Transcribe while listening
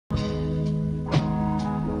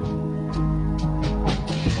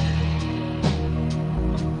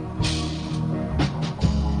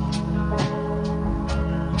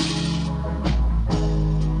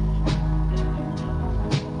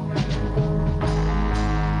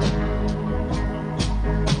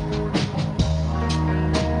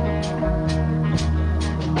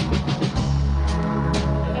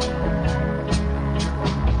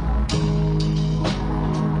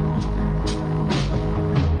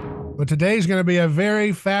Well, today's going to be a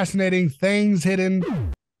very fascinating things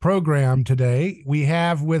hidden program today. We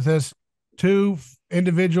have with us two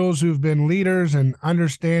individuals who've been leaders in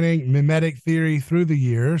understanding mimetic theory through the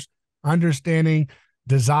years, understanding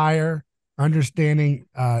desire, understanding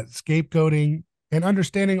scapegoating, and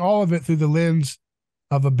understanding all of it through the lens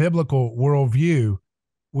of a biblical worldview.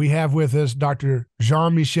 We have with us Dr.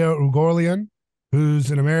 Jean-Michel Oughourlian, who's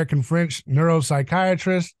an American-French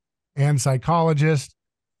neuropsychiatrist and psychologist.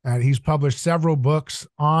 He's published several books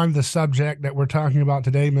on the subject that we're talking about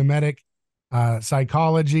today, mimetic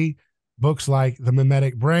psychology, books like The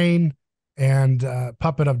Mimetic Brain and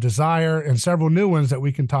Puppet of Desire, and several new ones that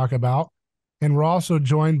we can talk about. And we're also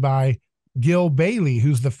joined by Gil Bailie,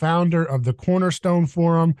 who's the founder of the Cornerstone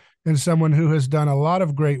Forum and someone who has done a lot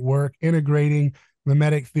of great work integrating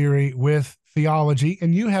mimetic theory with theology.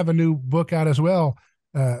 And you have a new book out as well,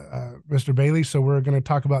 Mr. Bailie. So we're going to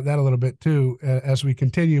talk about that a little bit too as we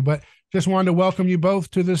continue. But just wanted to welcome you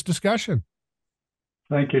both to this discussion.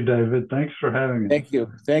 Thank you, David. Thanks for having me. Thank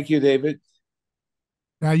you. Thank you, David.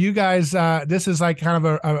 Now, you guys, this is like kind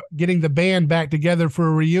of a getting the band back together for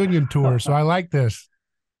a reunion tour. So I like this.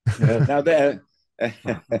 Yes.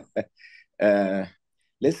 Now,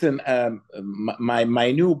 listen,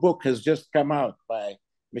 my new book has just come out by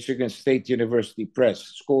Michigan State University Press.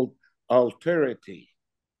 It's called Alterity.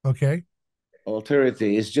 Okay.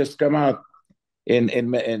 Alterity. It's just come out in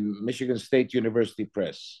Michigan State University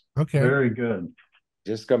Press. Okay. Very good.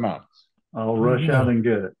 Just come out. I'll rush out and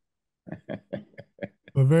get it.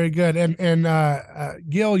 Well, very good. And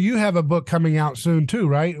Gil, you have a book coming out soon too,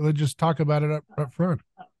 right? Let's just talk about it up front.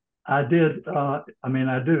 I did. I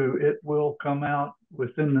do. It will come out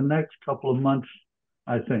within the next couple of months,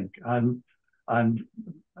 I think. I'm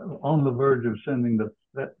on the verge of sending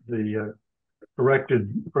the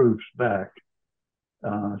corrected proofs back.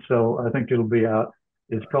 So I think it'll be out.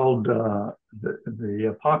 It's called the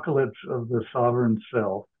Apocalypse of the Sovereign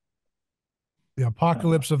Self. The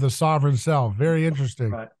Apocalypse of the Sovereign Self. Very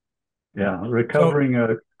interesting. Right. Yeah, recovering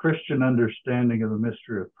a Christian understanding of the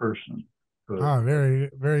mystery of person. Very,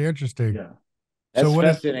 very interesting. Yeah. That's so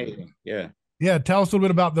fascinating. Yeah. Yeah, tell us a little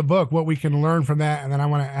bit about the book, what we can learn from that, and then I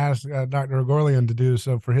want to ask Dr. Oughourlian to do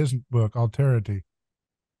so for his book, Alterity.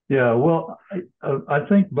 Yeah, well, I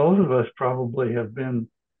think both of us probably have been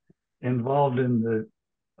involved in the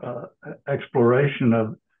exploration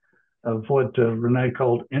of what Rene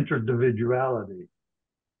called interindividuality.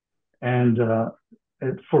 And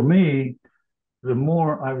for me, the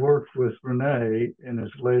more I worked with Rene in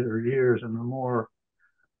his later years and the more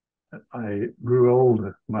I grew old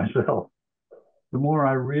myself, the more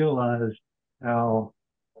I realized how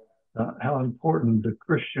important the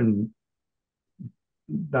Christian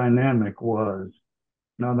dynamic was,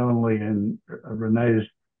 not only in Rene's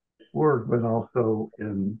work, but also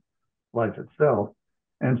in life itself.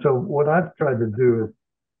 And so what I've tried to do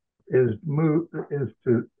is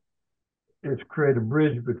create a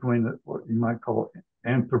bridge between what you might call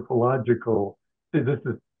anthropological, this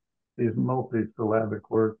is these multi-syllabic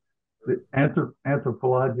words, the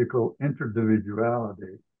anthropological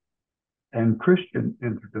interindividuality and Christian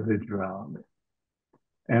interindividuality.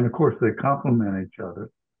 And of course, they complement each other,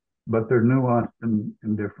 but they're nuanced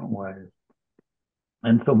in different ways.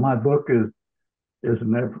 And so my book is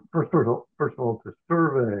an effort, first of all, to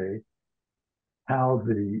survey how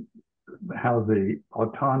the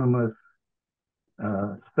autonomous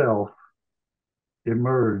self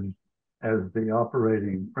emerged as the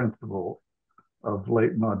operating principle of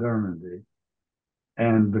late modernity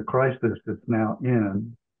and the crisis it's now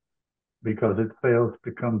in because it fails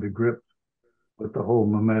to come to grips with the whole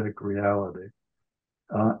mimetic reality,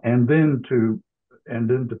 and then to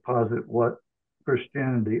posit what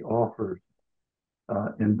Christianity offers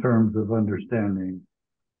in terms of understanding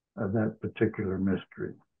that particular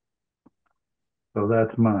mystery. So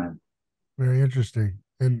that's mine. Very interesting.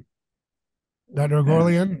 And Dr.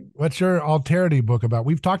 Oughourlian, what's your Alterity book about?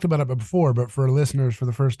 We've talked about it before, but for listeners for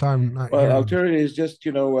the first time, Well, Alterity is just,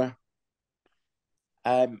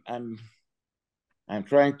 I'm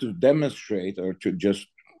trying to demonstrate or to just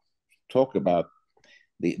talk about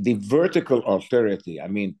the vertical alterity. I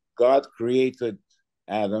mean, God created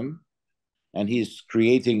Adam, and he's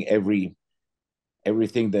creating everything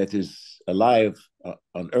that is alive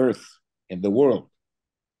on earth in the world.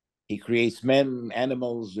 He creates men,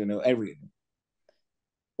 animals, everything.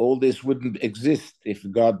 All this wouldn't exist if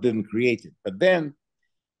God didn't create it. But then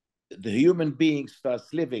the human being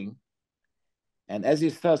starts living, and as he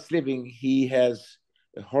starts living, he has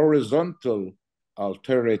a horizontal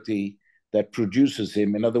alterity that produces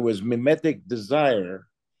him. In other words, mimetic desire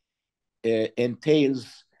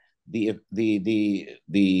entails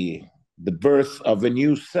the birth of a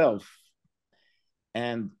new self.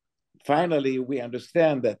 And finally, we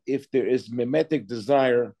understand that if there is mimetic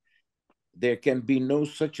desire, there can be no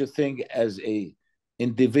such a thing as a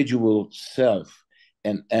individual self.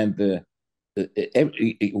 And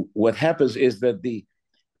what happens is that the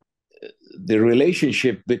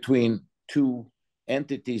relationship between two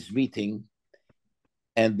entities meeting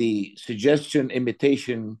and the suggestion,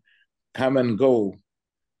 imitation, come and go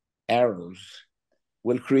arrows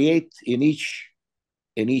will create in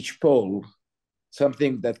each pole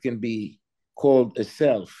something that can be called a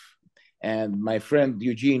self. And my friend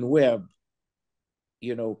Eugene Webb,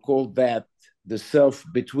 called that the self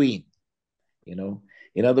between.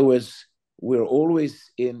 In other words, we're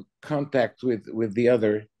always in contact with the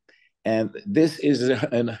other, and this is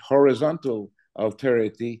a horizontal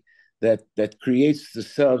alterity that creates the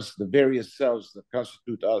selves, the various selves that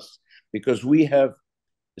constitute us, because we have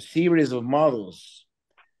a series of models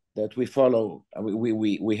that we follow.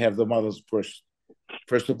 We have the models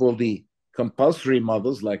first of all, the compulsory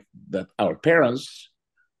models, like that our parents,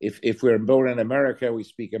 if we're born in America, we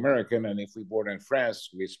speak American, and if we're born in France,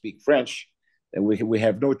 we speak French, and we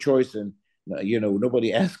have no choice, and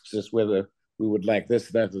nobody asks us whether we would like this,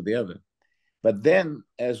 that, or the other. But then,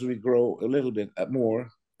 as we grow a little bit more,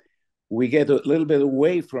 we get a little bit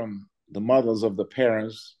away from the models of the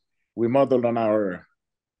parents. We model on our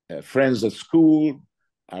friends at school,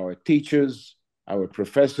 our teachers, our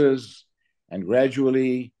professors, and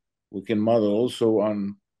gradually we can model also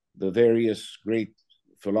on the various great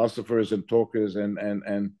philosophers and talkers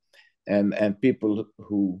and people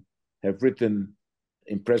who have written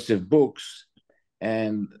impressive books.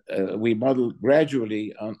 And we model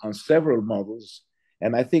gradually on several models.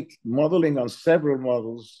 And I think modeling on several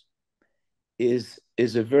models is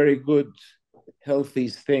a very good, healthy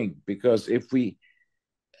thing, because if we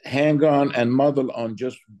hang on and model on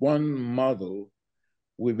just one model,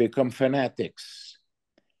 we become fanatics.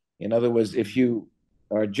 In other words, if you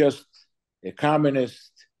are just a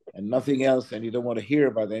communist and nothing else, and you don't want to hear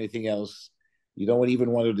about anything else, you don't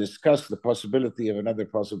even want to discuss the possibility of another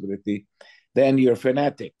possibility, then you're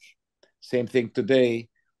fanatic. Same thing today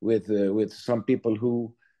with some people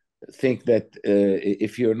who think that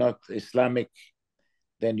if you're not Islamic,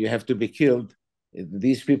 then you have to be killed.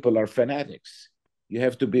 These people are fanatics. You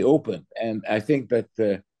have to be open. And I think that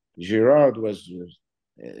Girard was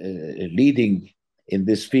leading in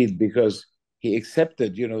this field, because he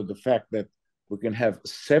accepted, the fact that we can have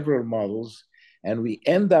several models, and we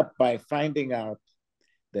end up by finding out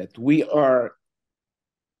that we are,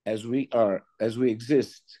 as we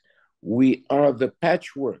exist, we are the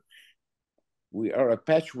patchwork. We are a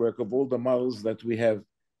patchwork of all the models that we have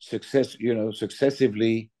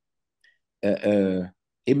successively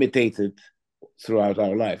imitated throughout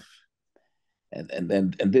our life.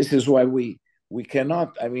 And this is why we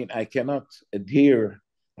cannot, I cannot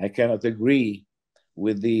agree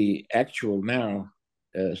with the actual now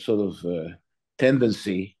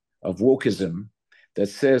tendency of wokeism that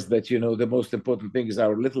says that, the most important thing is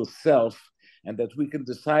our little self, and that we can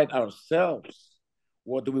decide ourselves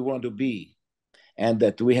what do we want to be, and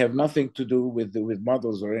that we have nothing to do with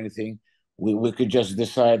models or anything. We could just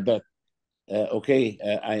decide that,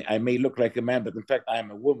 I may look like a man, but in fact, I'm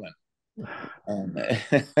a woman. And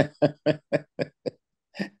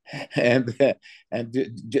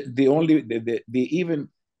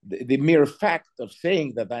the mere fact of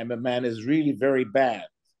saying that I'm a man is really very bad.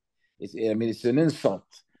 It's an insult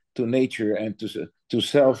to nature and to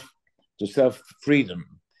self freedom.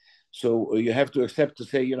 So you have to accept to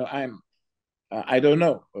say, I don't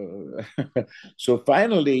know. So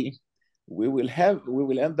finally, we will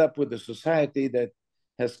end up with a society that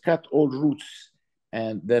has cut all roots,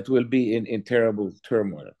 and that will be in terrible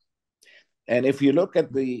turmoil. And if you look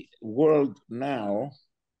at the world now,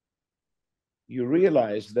 you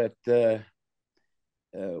realize that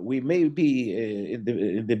we may be in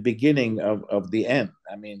the beginning of the end.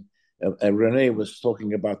 Rene was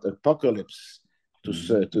talking about apocalypse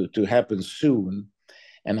to happen soon.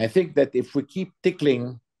 And I think that if we keep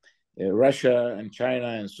tickling Russia and China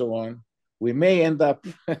and so on, we may end up,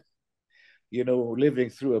 living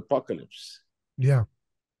through apocalypse. Yeah.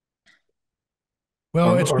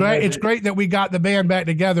 Well, it's great. Maybe... It's great that we got the band back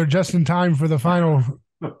together just in time for the final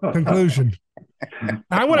conclusion.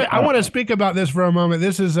 I want to speak about this for a moment.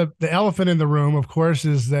 This is the elephant in the room, of course,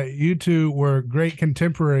 is that you two were great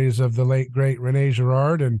contemporaries of the late great Rene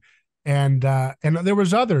Girard, and there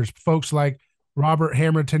was others, folks like Robert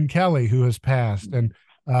Hamilton Kelly, who has passed, and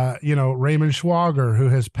Raymond Schwager, who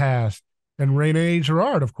has passed, and Rene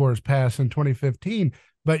Girard, of course, passed in 2015.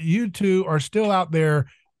 But you two are still out there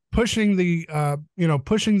pushing the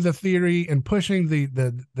pushing the theory and pushing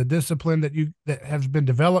the discipline that has been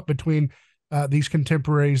developed between these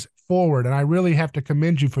contemporaries forward. And I really have to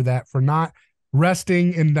commend you for that, for not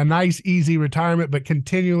resting in a nice, easy retirement, but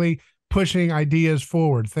continually pushing ideas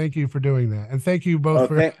forward. Thank you for doing that. And thank you both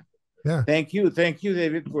for Thank you,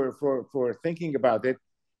 David, for thinking about it.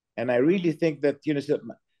 And I really think that,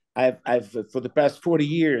 I've for the past 40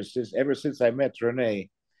 years, ever since I met Rene,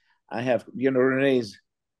 I have, Rene's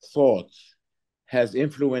thought has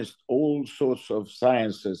influenced all sorts of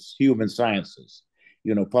sciences, human sciences,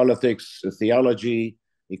 politics, theology,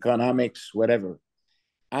 economics, whatever.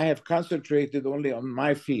 I have concentrated only on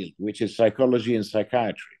my field, which is psychology and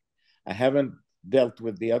psychiatry. I haven't dealt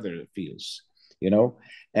with the other fields,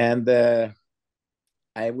 and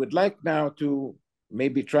I would like now to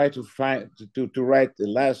maybe try to write the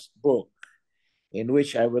last book in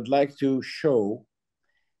which I would like to show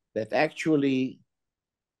that actually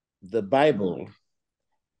the Bible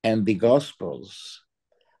and the Gospels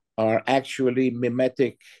are actually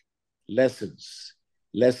mimetic lessons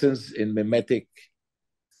in mimetic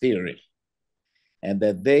theory, and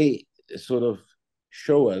that they sort of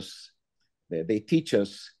show us, they teach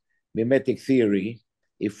us mimetic theory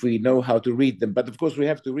if we know how to read them. But of course, we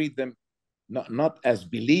have to read them not as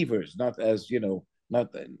believers, not as,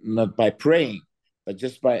 not by praying, but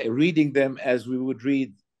just by reading them as we would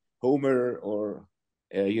read Homer or,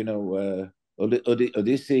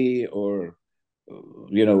 Odyssey or,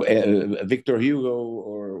 Victor Hugo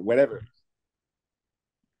or whatever.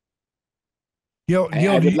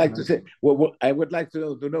 I would like to say, I would like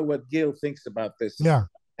to know what Gil thinks about this. Yeah,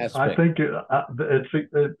 aspect. I think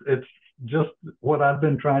it's just what I've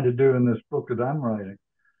been trying to do in this book that I'm writing.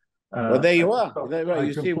 Well, there you are.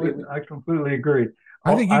 I completely agree.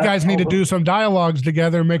 I think you guys need to do some dialogues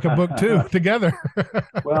together and make a book too together.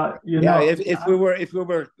 Well, if we were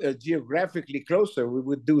geographically closer, we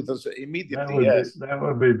would do this immediately. That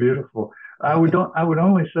would be beautiful. I would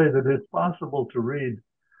only say that it's possible to read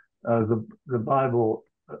the Bible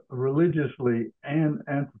religiously and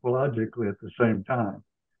anthropologically at the same time.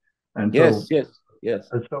 And yes. And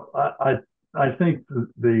so I think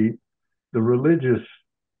the religious,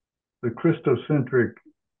 the Christocentric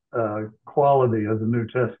quality of the New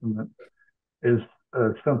Testament is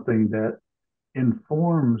something that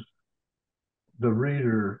informs the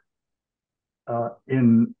reader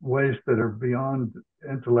in ways that are beyond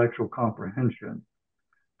intellectual comprehension,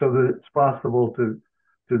 so that it's possible to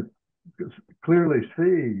clearly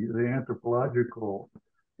see the anthropological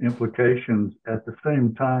implications at the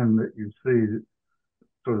same time that you see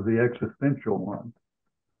sort of the existential one.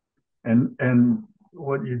 And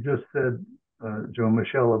what you just said,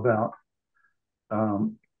 Jean-Michel,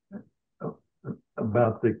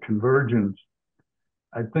 about the convergence,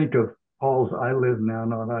 I think of Paul's "I live now,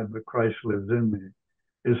 not I, but Christ lives in me,"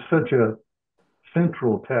 is such a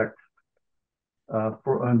central text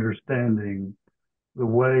for understanding the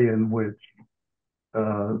way in which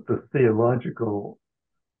the theological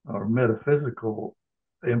or metaphysical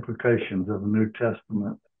implications of the New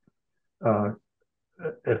Testament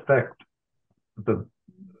affect the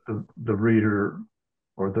reader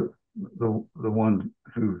or the one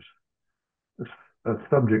who's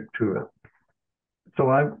subject to it.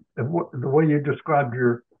 So the way you described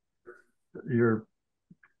your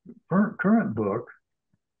current book,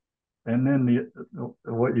 and then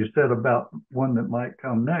what you said about one that might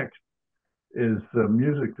come next, is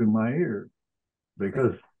music to my ears,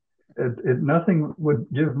 because nothing would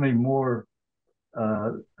give me more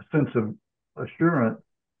sense of assurance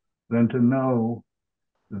than to know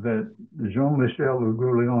that Jean-Michel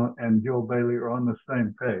Oughourlian and Gil Bailie are on the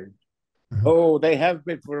same page. Oh, they have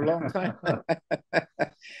been for a long time.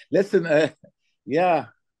 Listen,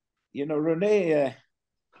 Rene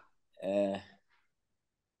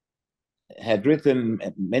had written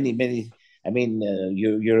many. I mean,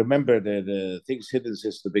 you remember the things hidden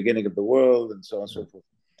since the beginning of the world, and so on and so forth.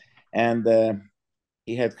 And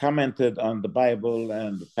he had commented on the Bible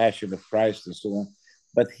and the Passion of Christ and so on.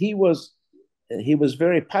 But he was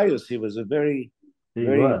very pious. He was a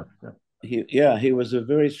he was a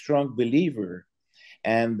very strong believer.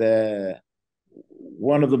 And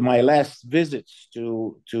one of my last visits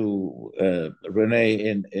to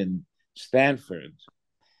Rene in Stanford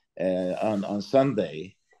on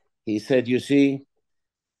Sunday, he said, "You see,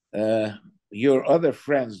 your other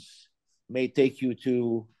friends may take you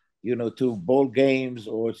to ball games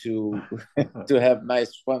or to have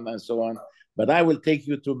nice fun and so on, but I will take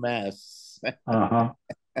you to mass."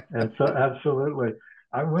 Absolutely.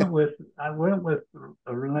 I went with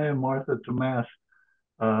Rene and Martha to mass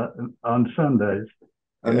on Sundays,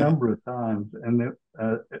 a number of times, and it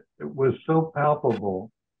was so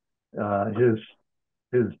palpable.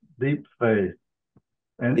 His deep faith,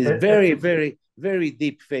 and his very, very, very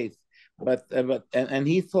deep faith. But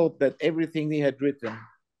he thought that everything he had written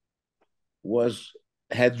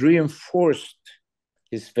had reinforced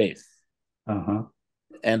his faith,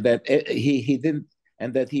 and that he didn't,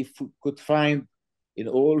 and that he could find in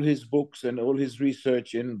all his books and all his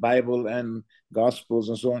research in Bible and Gospels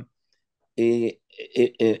and so on a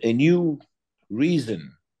new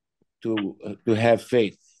reason to have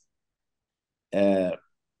faith.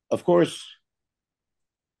 Of course,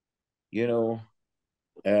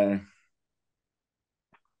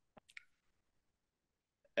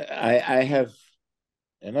 I have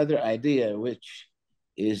another idea, which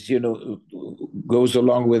is, goes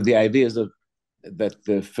along with the ideas that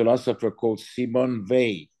the philosopher called Simone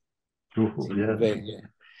Weil. Yes.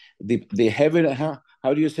 The heaven,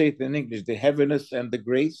 how do you say it in English? The heaviness and the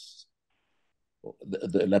grace,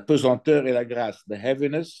 la pesanteur et la grâce, the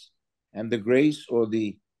heaviness and the grace, or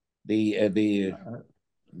the gravity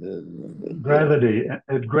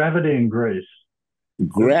and grace.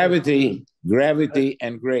 Gravity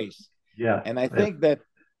and grace. Yeah. And I think that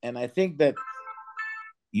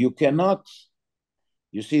you cannot,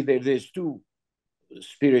 you see, there's two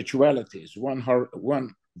spiritualities, one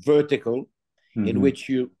vertical, in which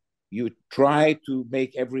you try to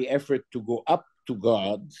make every effort to go up to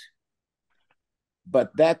God,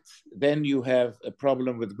 but then you have a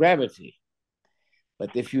problem with gravity.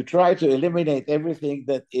 But if you try to eliminate everything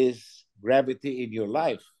that is gravity in your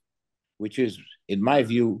life, which is, in my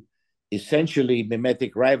view, essentially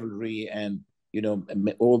mimetic rivalry and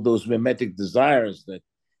all those mimetic desires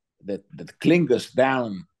that cling us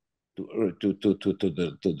down to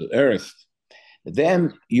the earth,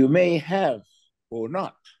 then you may have or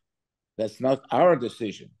not. That's not our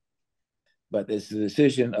decision, but it's the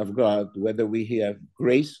decision of God whether we have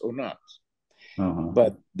grace or not.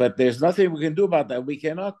 But there's nothing we can do about that. We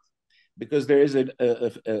cannot, because there is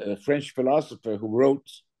a French philosopher who wrote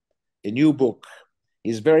a new book.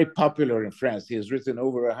 He's very popular in France. He has written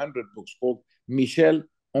over 100 books, called Michel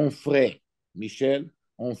Onfray. Michel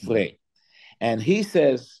Onfray. And he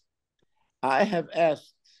says, I have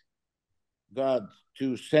asked God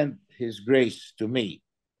to send his grace to me,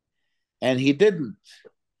 and he didn't.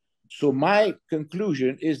 So my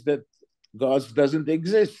conclusion is that God doesn't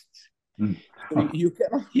exist. So you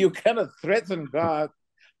cannot threaten God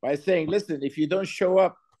by saying, listen, if you don't show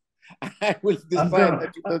up, I will decide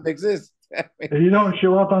that you don't exist. If you don't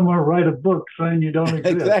show up, I'm going to write a book saying you don't exist.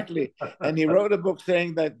 Exactly. And he wrote a book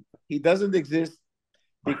saying that he doesn't exist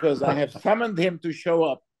because I have summoned him to show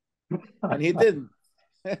up, and he didn't.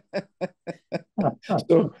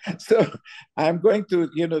 so I'm going to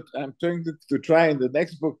try in the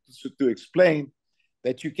next book to explain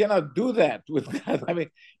that you cannot do that with God. I mean,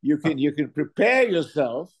 you can prepare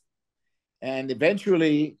yourself and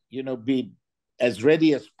eventually, be as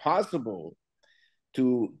ready as possible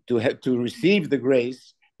to receive the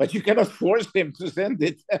grace, but you cannot force him to send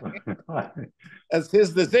it. That's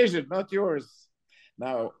his decision, not yours.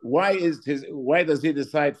 Now, why does he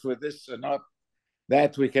decide for this or not?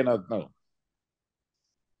 That we cannot know.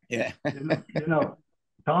 Yeah.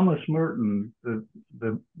 Thomas Merton, the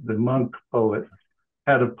monk poet,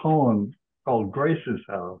 had a poem called Grace's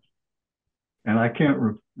House, and I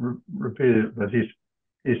can't repeat it, but he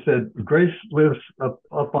said, Grace lives up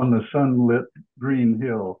on the sunlit green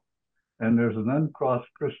hill, and there's an uncrossed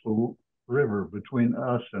crystal river between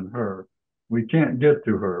us and her. We can't get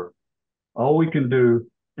to her. All we can do,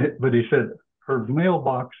 but he said, her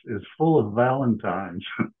mailbox is full of Valentines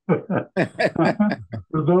for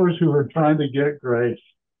those who are trying to get grace.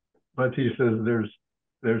 But he says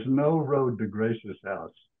there's no road to Grace's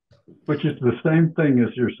house, which is the same thing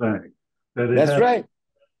as you're saying. That's right.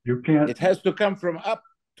 You can't. It has to come from up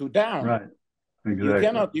to down. Right.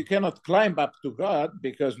 Exactly. You cannot climb up to God,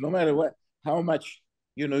 because no matter how much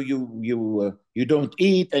you don't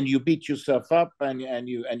eat and you beat yourself up and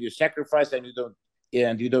you sacrifice and you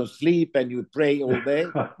don't sleep and you pray all day,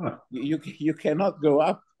 you cannot go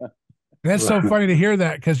up. That's so funny to hear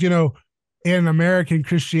that, because in American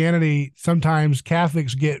Christianity, sometimes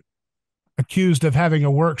Catholics get accused of having a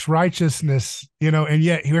works righteousness, and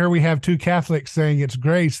yet here we have two Catholics saying it's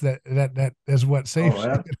grace that is what saves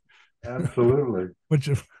you. Absolutely. Which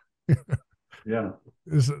yeah,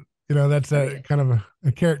 is that's a kind of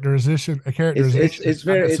a characterization. It's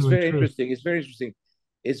very interesting.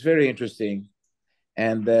 It's very interesting.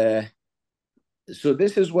 And so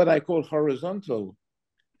this is what I call horizontal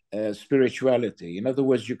spirituality. In other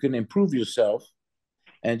words, you can improve yourself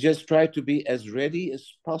and just try to be as ready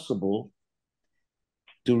as possible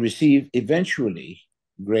to receive eventually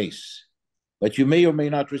grace, but you may or may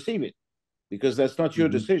not receive it because that's not your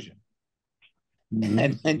decision.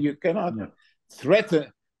 And you cannot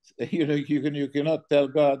threaten, you cannot tell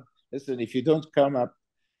God, listen, if you don't come up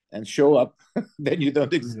and show up, then you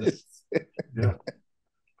don't exist. Yeah.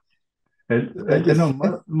 And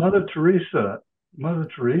Mother Teresa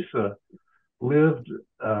lived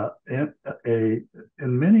in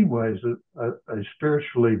many ways a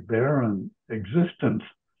spiritually barren existence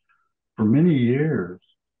for many years.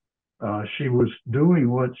 She was doing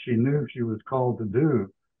what she knew she was called to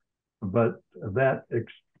do, but that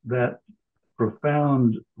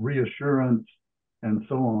profound reassurance and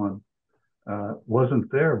so on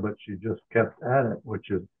wasn't there, but she just kept at it, which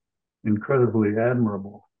is incredibly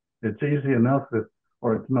admirable. It's easy enough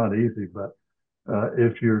or it's not easy, but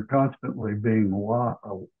if you're constantly being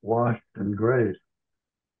washed in grace,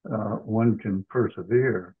 one can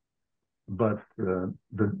persevere. But the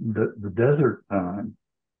desert time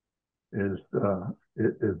is the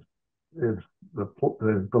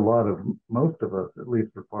lot of most of us, at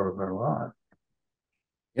least for part of our lives.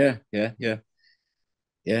 Yeah.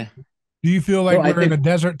 Do you feel like we're in a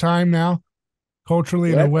desert time now,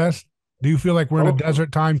 culturally in the West? Do you feel like we're in a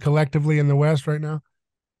desert time collectively in the West right now?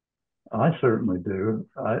 I certainly do.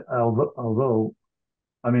 Although,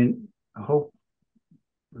 I mean, hope,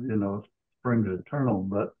 springs eternal,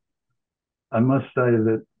 but I must say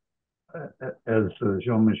that, as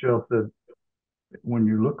Jean-Michel said, when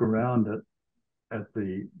you look around at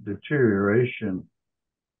the deterioration,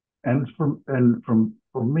 and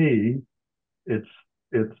for me, it's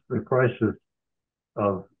the crisis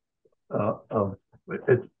of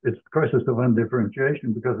it's the crisis of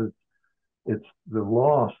undifferentiation, because it's the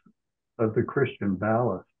loss of the Christian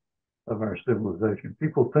ballast of our civilization.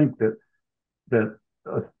 People think that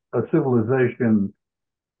a civilization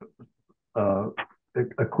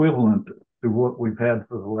equivalent to what we've had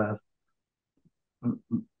for the last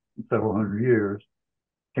several hundred years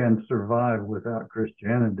can survive without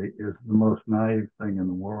Christianity is the most naive thing in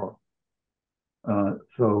the world.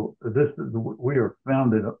 So we are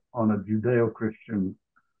founded on a Judeo-Christian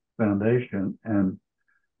foundation, and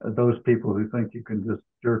those people who think you can just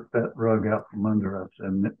jerk that rug out from under us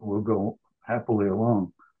and we'll go happily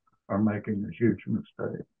along are making a huge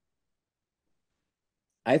mistake.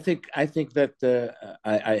 I think that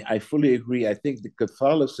I fully agree. I think the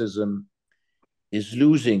Catholicism is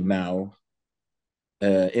losing now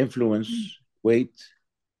influence, weight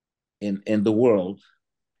in the world,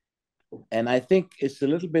 and I think it's a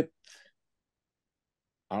little bit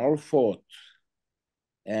our fault,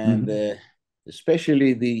 and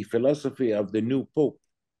especially the philosophy of the new Pope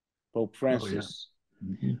Francis,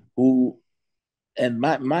 who, and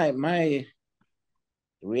my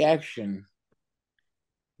reaction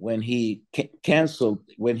when he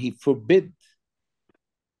when he forbid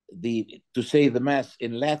to say the Mass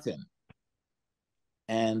in Latin,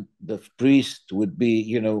 and the priest would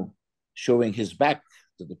be, showing his back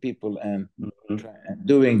to the people and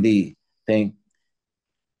doing the thing.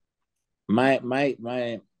 My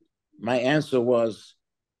answer was,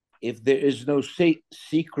 if there is no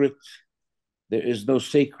secret, there is no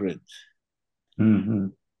sacred.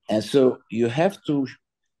 And so you have to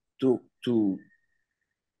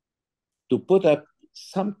put up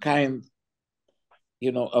some kind,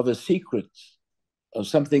 of a secret of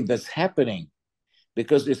something that's happening,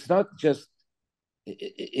 because it's not just,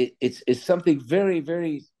 it's something very,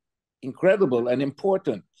 very incredible and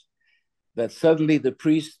important, that suddenly the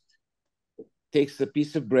priest takes a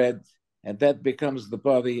piece of bread and that becomes the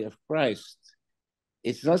body of Christ.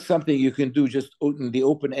 It's not something you can do just in the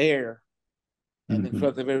open air and in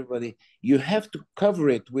front of everybody. You have to cover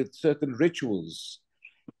it with certain rituals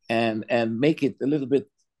and make it a little bit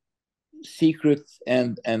secret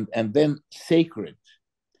and then sacred.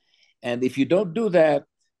 And if you don't do that,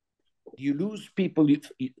 you lose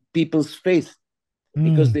people's faith,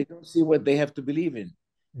 because they don't see what they have to believe in.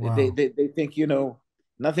 Wow. They think,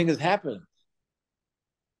 nothing has happened.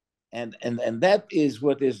 And that is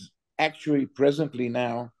what is actually presently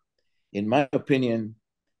now, in my opinion,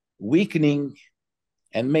 weakening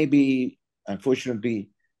and maybe, unfortunately,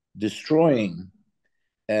 destroying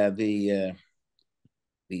the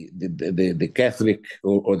Catholic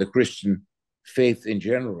or the Christian faith in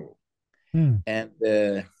general. And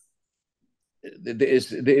there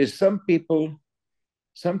is some people,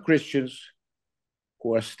 some Christians,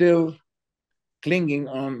 who are still clinging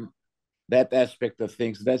on that aspect of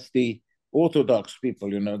things. That's the Orthodox people,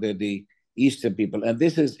 they're the Eastern people. And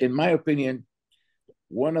this is, in my opinion,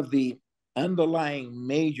 one of the underlying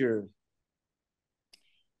major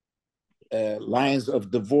lines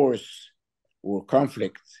of divorce or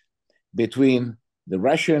conflict between the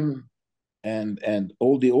Russian and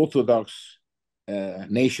all the Orthodox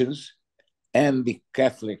nations and the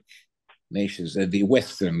Catholic nations and the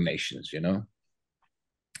Western nations, you know.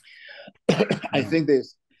 I think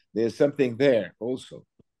there's something there also.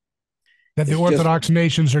 That the Orthodox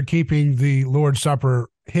nations are keeping the Lord's Supper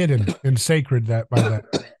hidden and sacred that by that.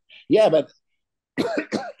 Yeah, but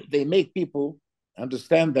they make people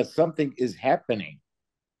understand that something is happening.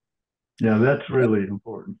 Yeah, that's really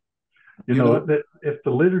important. You know, that if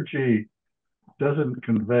the liturgy doesn't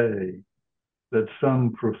convey that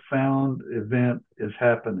some profound event is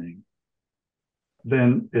happening,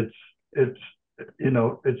 then it's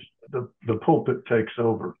the pulpit takes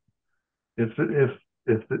over. If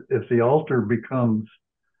the altar becomes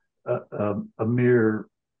a mere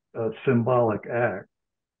symbolic act,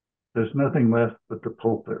 there's nothing left but the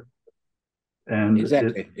pulpit. And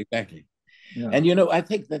exactly. Yeah. And you know, I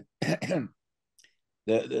think that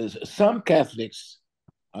some Catholics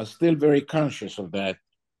are still very conscious of that.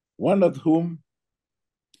 One of whom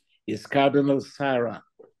is Cardinal Sarah.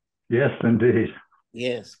 Yes, indeed.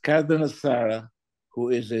 Yes, Cardinal Sarah, who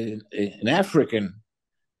is an African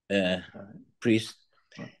priest,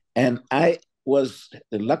 and I was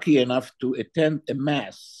lucky enough to attend a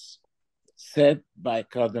mass said by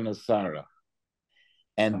Cardinal Sarah.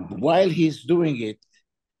 And while he's doing it,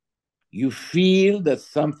 you feel that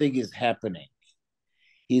something is happening.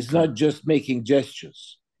 He's not just making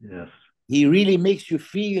gestures. Yes. He really makes you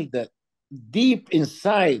feel that deep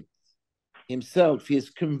inside himself, he is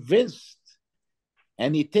convinced,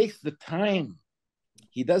 and he takes the time.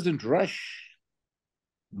 He doesn't rush.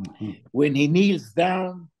 Mm-hmm. When he kneels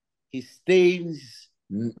down, he stays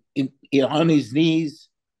on his knees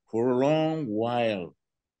for a long while.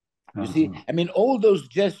 You see, I mean, all those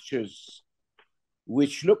gestures,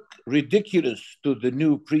 which look ridiculous to the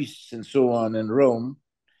new priests and so on in Rome,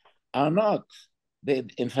 are not. They,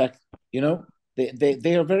 in fact, you know,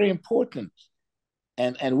 they are very important.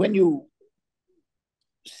 And when you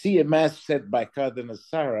see a mass said by Cardinal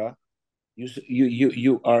Sarah,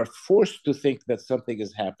 you are forced to think that something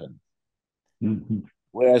has happened. Mm-hmm.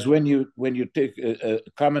 Whereas when you take a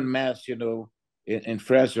common mass, you know, in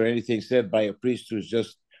France or anything said by a priest who's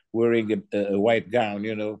just wearing a white gown,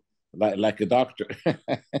 you know, like a doctor,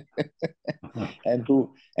 and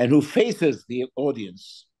who faces the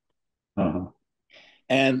audience,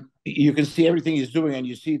 and you can see everything he's doing, and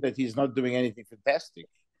you see that he's not doing anything fantastic,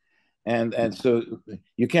 and so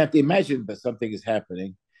you can't imagine that something is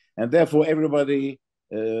happening, and therefore everybody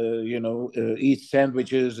eats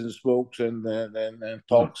sandwiches and smokes and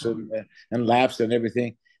talks and laughs and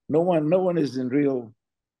everything. No one is in real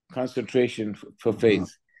concentration for faith.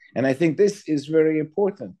 And I think this is very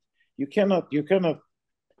important. You cannot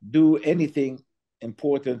do anything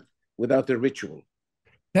important without a ritual.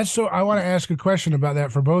 That's so. I want to ask a question about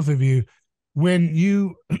that for both of you. When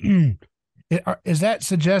you is that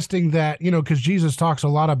suggesting that, you know, because Jesus talks a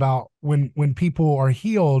lot about when people are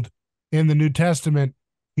healed in the New Testament,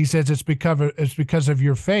 he says it's because of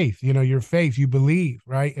your faith. You know, your faith, you believe,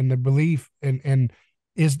 right? And the belief, and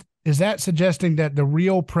is that suggesting that the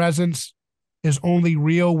real presence is only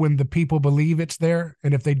real when the people believe it's there,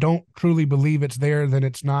 and if they don't truly believe it's there, then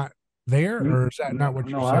it's not there? Or is that not what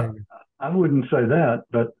you're saying? I wouldn't say that,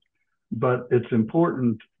 but it's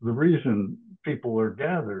important. The reason people are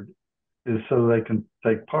gathered is so they can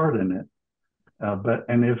take part in it.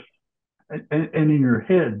 And in your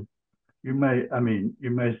head, you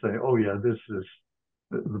may say, oh yeah, this is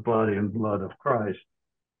the body and blood of Christ.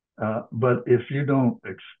 But if you don't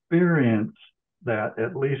experience that,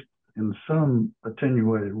 at least in some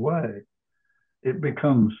attenuated way, it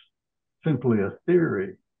becomes simply a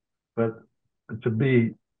theory. But to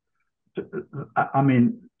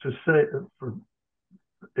say,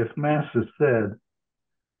 if Mass is said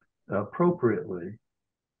appropriately,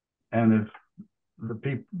 and if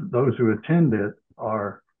those who attend it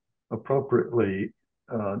are appropriately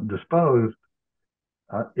disposed,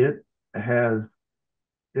 it has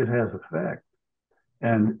effect,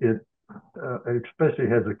 and it especially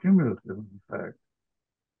has a cumulative effect.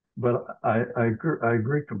 But I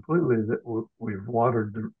agree completely that we've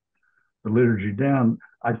watered the liturgy down.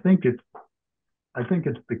 I think it's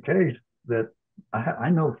the case that I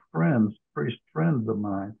know priest friends of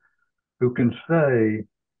mine, who can say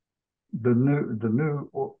the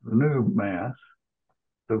new Mass,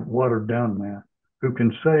 the watered down Mass, who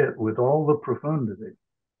can say it with all the profundity.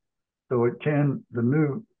 So the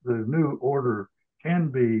new order can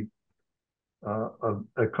be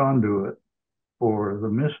a conduit for the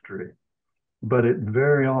mystery, but it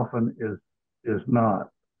very often is not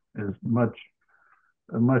as much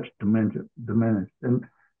much diminished, and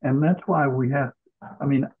that's why we have. I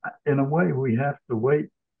mean, in a way, we have to wait.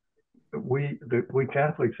 We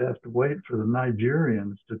Catholics have to wait for the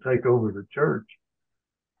Nigerians to take over the church.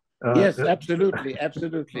 Yes, absolutely,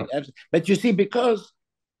 absolutely. But you see, because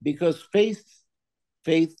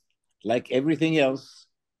faith, like everything else,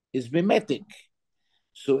 is mimetic.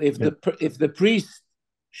 So if the priest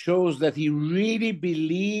shows that he really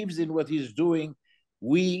believes in what he's doing,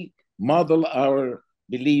 we model our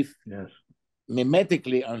belief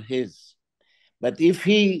mimetically on his. But if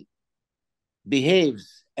he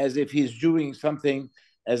behaves as if he's doing something,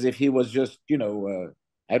 as if he was just,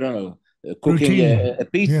 I don't know, cooking a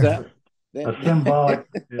pizza, then, a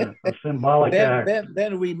symbolic act.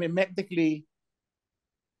 Then we mimetically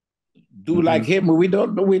do like him. We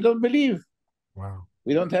don't believe. Wow.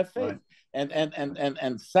 We don't have faith. Right.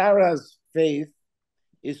 And Sarah's faith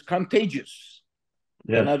is contagious.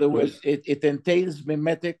 Yes. In other words, it entails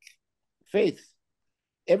mimetic faith.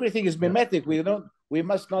 Everything is mimetic. We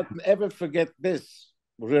must not ever forget this.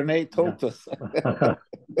 Rene told us. I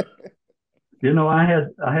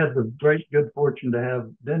had the great good fortune to have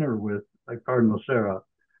dinner with Cardinal Sarah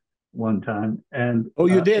one time, and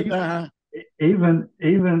you did? Even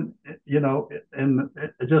in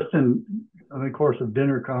the course of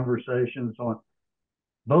dinner conversations on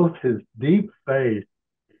both his deep faith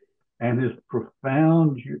and his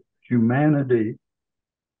profound humanity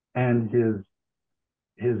and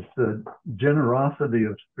his generosity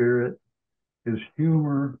of spirit, his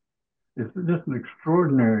humor, is just an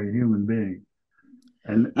extraordinary human being.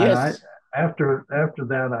 And after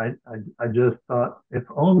that, I just thought, if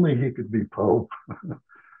only he could be Pope.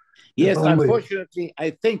 Yes, unfortunately,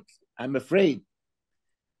 I'm afraid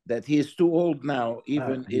that he is too old now,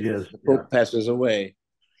 even if the Pope passes away.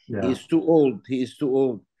 Yeah. He's too old. He is too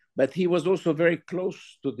old. But he was also very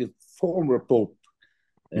close to the former Pope,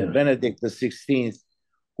 Benedict XVI,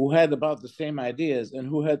 who had about the same ideas and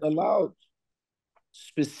who had allowed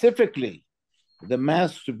specifically the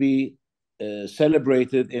Mass to be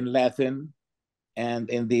celebrated in Latin and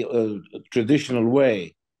in the traditional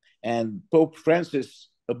way. And Pope Francis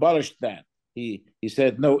abolished that. He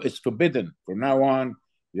said, no, it's forbidden. From now on,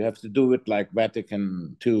 you have to do it like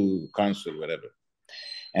Vatican II Council, whatever.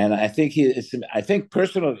 And I think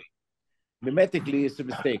personally, mimetically, it's a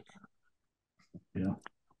mistake. Yeah,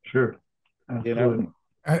 sure. Absolutely.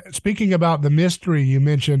 Speaking about the mystery you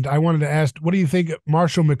mentioned, I wanted to ask, what do you think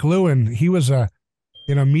Marshall McLuhan? He was a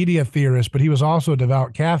media theorist, but he was also a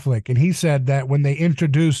devout Catholic. And he said that when they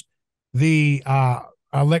introduced the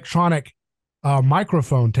electronic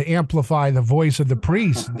microphone to amplify the voice of the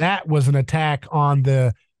priest, that was an attack on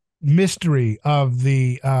the mystery of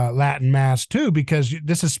the Latin Mass too, because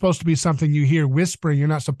this is supposed to be something you hear whispering. You're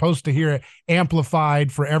not supposed to hear it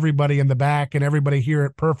amplified for everybody in the back and everybody hear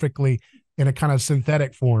it perfectly in a kind of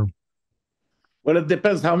synthetic form. Well, it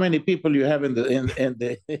depends how many people you have in the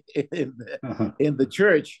in the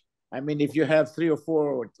church. I mean, if you have 3 or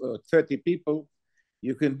 4 or 30 people,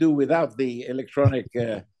 you can do without the electronic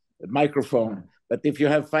microphone. But if you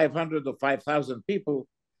have 500 or 5,000 people,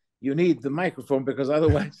 you need the microphone, because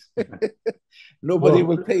otherwise nobody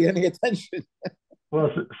will pay any attention. Well,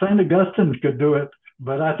 St. Augustine could do it,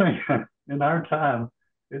 but I think in our time,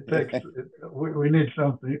 it takes we need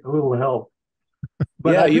something, a little help.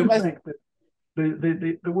 But I do think that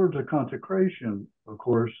the words of consecration, of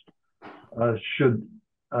course, should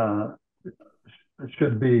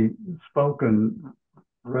be spoken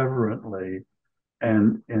reverently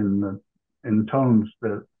and in tones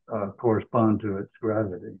that correspond to its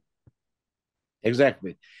gravity.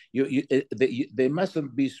 Exactly. They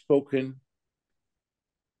mustn't be spoken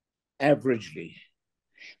averagely.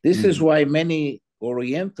 This is why many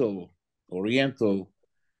Oriental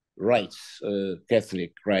rites,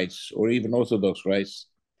 Catholic rites, or even Orthodox rites,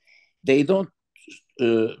 they don't.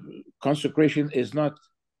 Consecration is not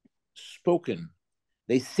spoken;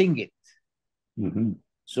 they sing it. Mm-hmm.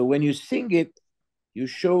 So when you sing it, you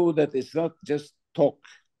show that it's not just talk.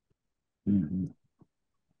 Mm-hmm.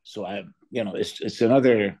 So it's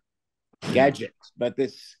another gadget, but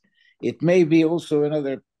it may be also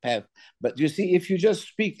another path. But you see, if you just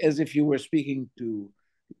speak as if you were speaking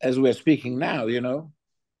as we're speaking now,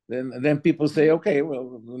 then people say, okay,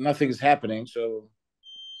 well, nothing's happening, so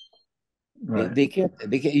right. They can't.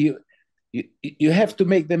 You have to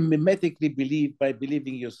make them mimetically believe by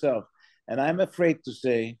believing yourself. And I'm afraid to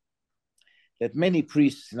say that many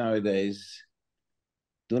priests nowadays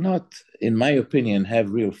do not, in my opinion, have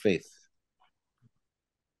real faith.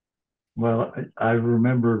 Well, I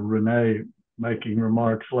remember Rene making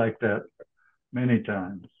remarks like that many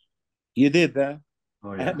times. You did that?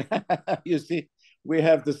 Oh, yeah. You see, we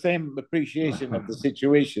have the same appreciation of the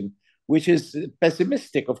situation, which is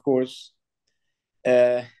pessimistic, of course.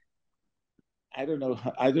 I don't know.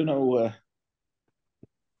 I don't know.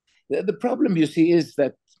 The problem, you see, is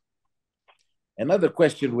that another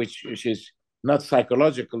question, which is not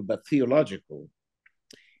psychological but theological.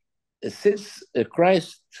 Since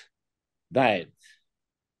Christ died,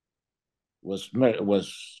 was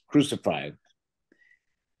crucified,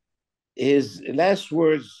 his last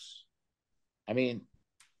words, I mean,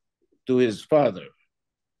 to his father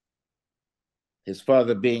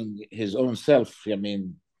being his own self, I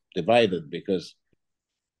mean, divided, because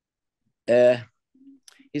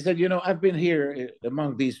he said, you know, I've been here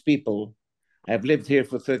among these people. I've lived here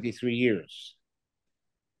for 33 years.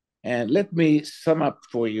 And let me sum up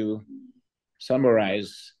for you,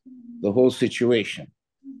 summarize the whole situation.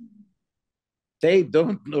 They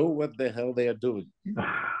don't know what the hell they are doing.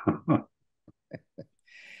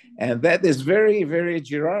 And that is very, very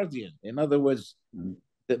Girardian. In other words,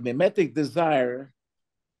 the mimetic desire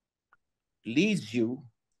leads you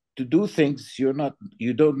to do things you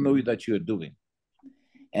don't know that you're doing.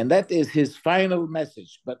 And that is his final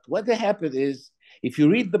message. But what happened is, if you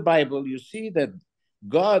read the Bible, you see that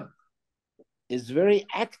God is very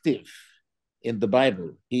active in the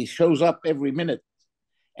Bible. He shows up every minute,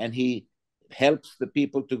 and he helps the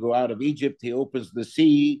people to go out of Egypt. He opens the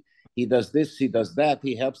sea. He does this, he does that.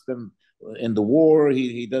 He helps them in the war.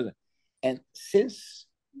 He does. And since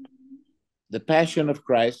the Passion of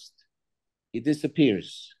Christ, he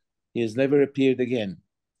disappears. He has never appeared again.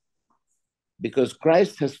 Because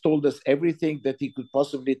Christ has told us everything that he could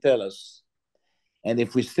possibly tell us. And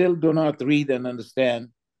if we still do not read and understand,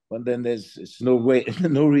 well, then there's no way,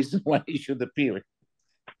 no reason why he should appear.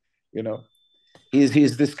 You know,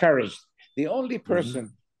 he's discouraged. The only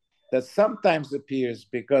person that sometimes appears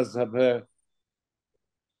because of her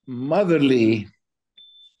motherly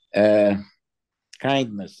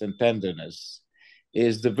kindness and tenderness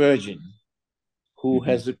is the Virgin, who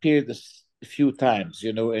has appeared a few times,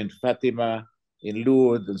 you know, in Fatima, in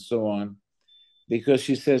Lourdes, and so on, because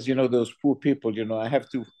she says, you know, those poor people, you know, I have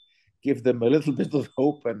to give them a little bit of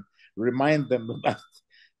hope and remind them about.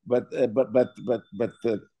 But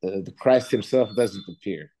the Christ himself doesn't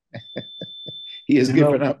appear. He has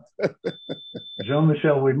given up.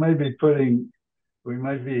 Jean-Michel, we may be putting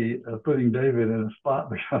David in a spot,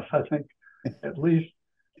 because I think at least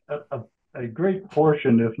a great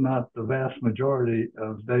portion, if not the vast majority,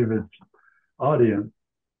 of David's audience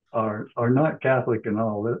are not Catholic and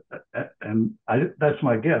all. And that's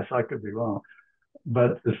my guess. I could be wrong,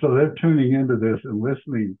 but so they're tuning into this and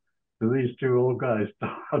listening to these two old guys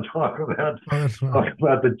talk about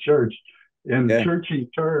the church in churchy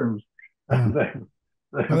terms.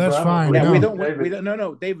 That's fine. Yeah, we don't.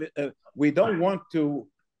 No, David. We don't want to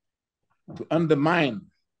undermine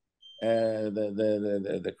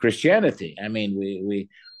the Christianity. I mean, we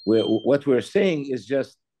what we're saying is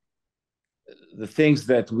just the things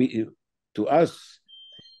that to us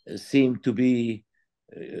seem to be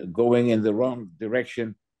going in the wrong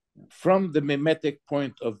direction from the mimetic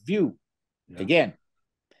point of view. Again,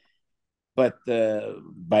 but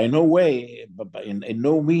by no way, but in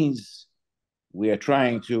no means, we are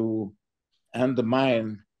trying to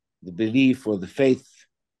undermine the belief or the faith.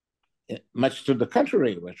 Much to the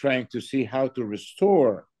contrary, we're trying to see how to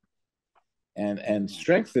restore and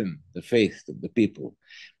strengthen the faith of the people.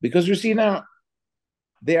 Because you see now,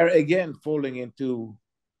 they are again falling into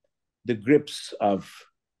the grips of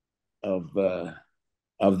the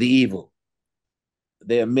evil.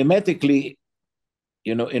 They are mimetically,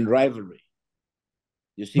 you know, in rivalry.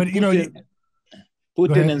 You see, but,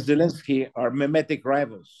 Putin and Zelensky are mimetic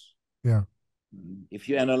rivals. Yeah. If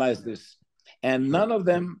you analyze this, and none of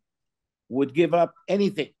them would give up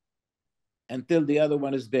anything until the other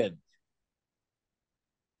one is dead.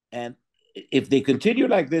 And if they continue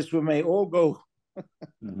like this, we may all go.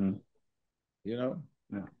 You know,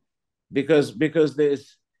 because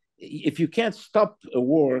there's, if you can't stop a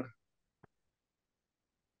war,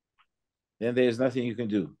 then there's nothing you can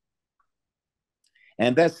do.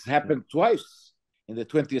 And that's happened twice in the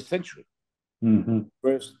 20th century.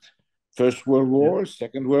 First World War,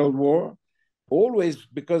 Second World War, always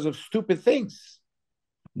because of stupid things.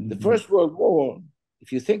 The First World War,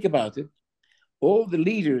 if you think about it, all the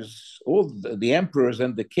leaders, all the emperors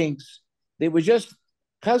and the kings, they were just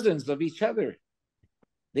cousins of each other.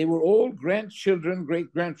 They were all grandchildren,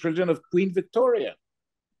 great-grandchildren of Queen Victoria,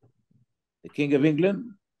 the King of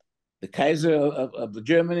England, the Kaiser of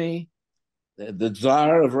Germany, the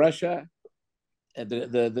Tsar of Russia,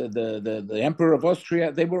 the Emperor of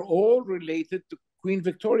Austria. They were all related to Queen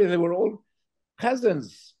Victoria. They were all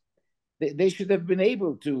cousins. they should have been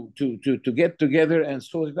able to get together and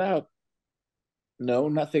sort it out. No,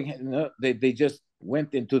 nothing. No, they just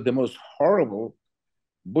went into the most horrible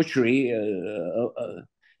butchery,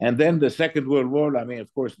 and then the Second World War. I mean,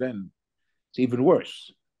 of course, then it's even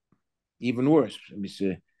worse, even worse. Let me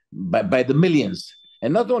say, by the millions,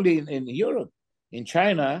 and not only in Europe, in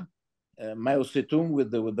China, Mao Zedong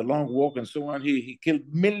with the long walk and so on. He killed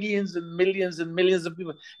millions and millions and millions of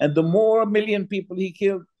people, and the more million people he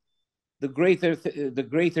killed, the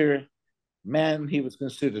greater man he was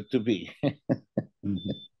considered to be.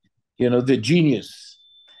 You know, the genius.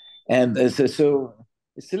 And so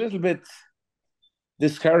it's a little bit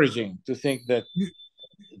discouraging to think that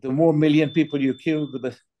the more million people you kill,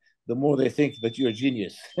 the more they think that you're a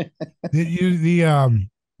genius. And you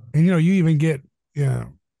know, you even get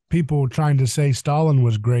people trying to say Stalin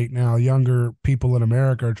was great now. Younger people in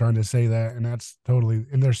America are trying to say that, and that's totally.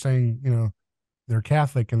 And they're saying, you know, they're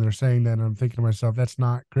Catholic, and they're saying that. And I'm thinking to myself, that's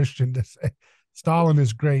not Christian to say. Stalin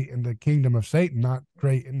is great in the kingdom of Satan, not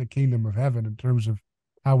great in the kingdom of heaven in terms of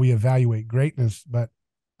how we evaluate greatness. But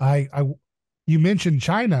you mentioned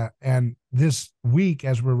China, and this week,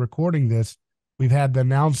 as we're recording this, we've had the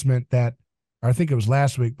announcement that, I think it was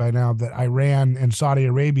last week by now, that Iran and Saudi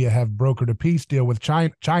Arabia have brokered a peace deal with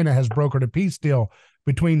China. China has brokered a peace deal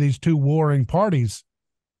between these two warring parties.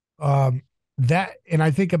 And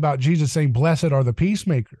I think about Jesus saying, "Blessed are the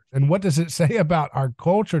peacemakers." And what does it say about our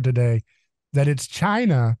culture today that it's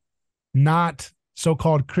China, not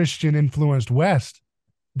so-called Christian influenced West,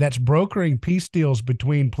 that's brokering peace deals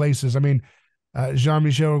between places? I mean,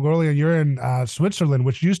 Jean-Michel Oughourlian, you're in Switzerland,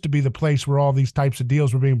 which used to be the place where all these types of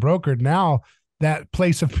deals were being brokered. Now, that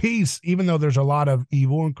place of peace, even though there's a lot of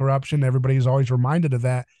evil and corruption, everybody's always reminded of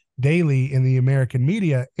that daily in the American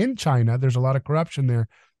media. In China, there's a lot of corruption there.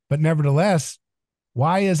 But nevertheless,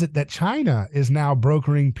 why is it that China is now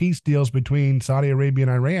brokering peace deals between Saudi Arabia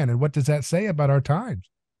and Iran? And what does that say about our times?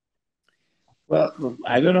 Well,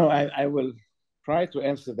 I don't know. I will try to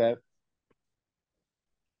answer that.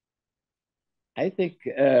 I think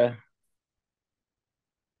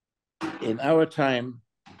in our time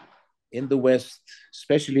in the West,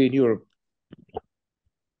 especially in Europe,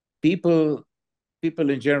 people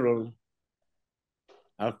in general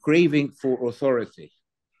are craving for authority.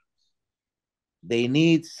 They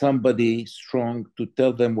need somebody strong to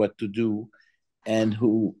tell them what to do and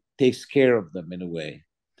who takes care of them in a way.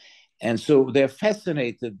 And so they're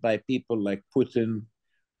fascinated by people like Putin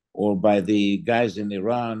or by the guys in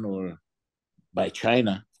Iran or by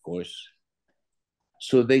China, of course.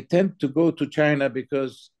 So they tend to go to China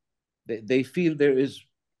because they feel there is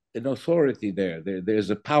an authority there. There's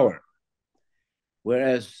a power.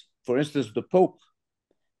 Whereas, for instance, the Pope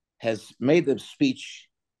has made a speech.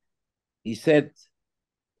 He said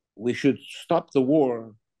we should stop the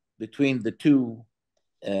war between the two,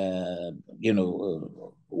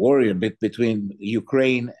 warrior bit between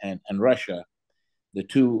Ukraine and Russia, the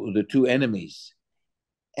two enemies.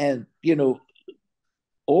 And,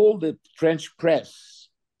 all the French press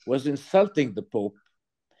was insulting the Pope,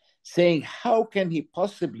 saying, how can he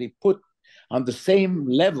possibly put on the same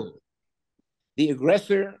level the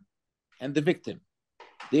aggressor and the victim?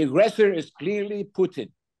 The aggressor is clearly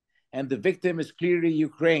Putin, and the victim is clearly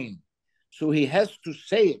Ukraine. So he has to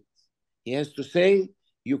say it. He has to say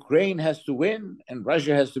Ukraine has to win and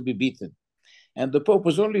Russia has to be beaten. And the Pope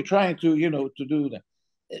was only trying to do that.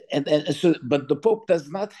 And so, but the Pope does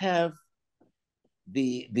not have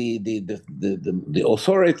the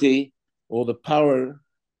authority or the power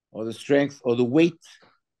or the strength or the weight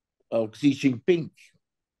of Xi Jinping.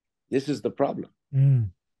 This is the problem.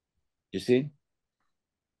 You see?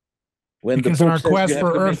 Because in our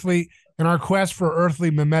quest for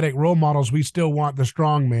earthly mimetic role models, we still want the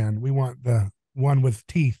strong man. We want the one with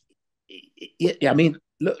teeth. I mean,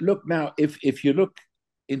 look now. If you look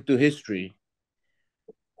into history,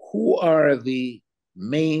 who are the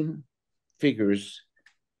main figures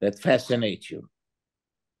that fascinate you?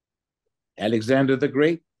 Alexander the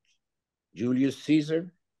Great, Julius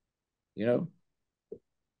Caesar,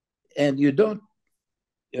 and you don't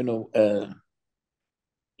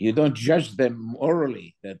judge them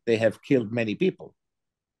morally that they have killed many people.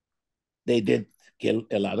 They did kill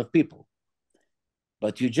a lot of people.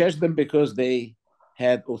 But you judge them because they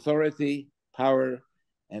had authority, power,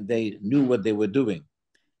 and they knew what they were doing.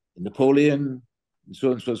 Napoleon, and so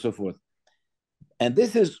on and so forth. And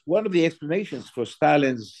this is one of the explanations for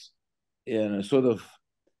Stalin's sort of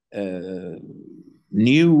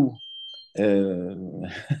new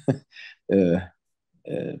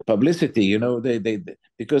publicity, they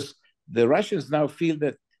because the Russians now feel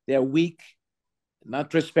that they are weak,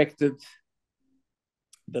 not respected.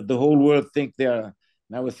 that the whole world think they are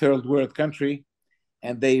now a third world country,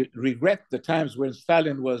 and they regret the times when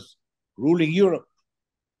Stalin was ruling Europe.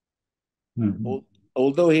 Mm-hmm.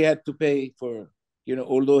 Although he had to pay for,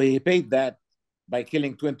 although he paid that by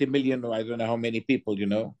killing 20 million, or I don't know how many people,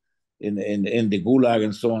 in the Gulag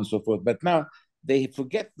and so on and so forth. But now they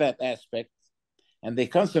forget that aspect, and they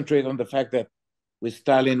concentrate on the fact that with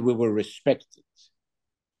Stalin we were respected,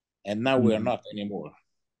 and now we are not anymore.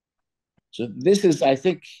 So this is, I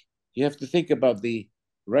think, you have to think about the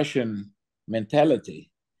Russian mentality.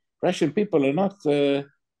 Russian people are not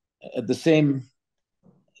at the same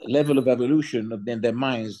level of evolution in their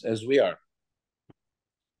minds as we are.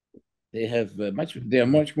 They have they are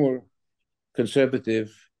much more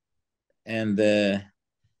conservative, and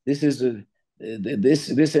this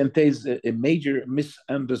entails a major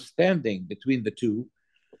misunderstanding between the two,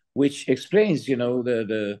 which explains,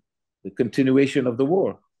 the continuation of the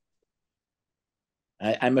war.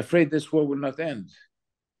 I'm afraid this war will not end,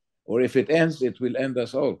 or if it ends, it will end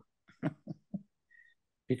us all.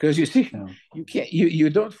 Because you see, you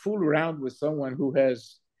don't fool around with someone who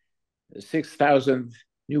has 6,000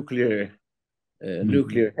 nuclear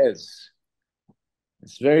heads.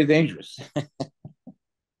 It's very dangerous.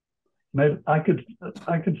 Maybe I could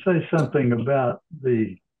say something about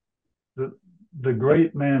the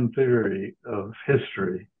great man theory of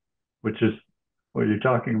history, which is what you're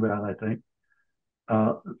talking about, I think.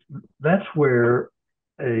 That's where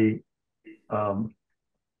the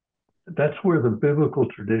biblical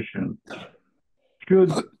tradition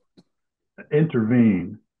should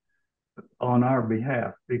intervene on our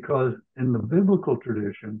behalf, because in the biblical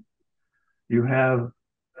tradition, you have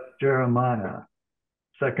Jeremiah,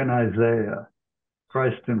 second Isaiah,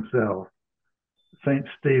 Christ himself, Saint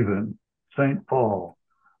Stephen, Saint Paul,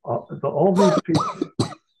 all these people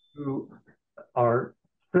who are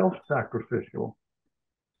self-sacrificial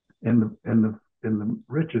in the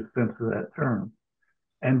richest sense of that term,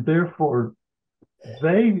 and therefore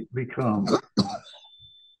they become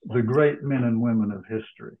the great men and women of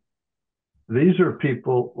history. These are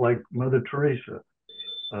people like Mother Teresa,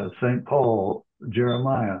 St. Paul,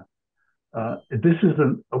 Jeremiah. This is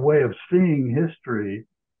a way of seeing history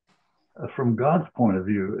from God's point of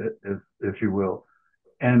view, if you will.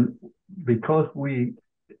 And because we,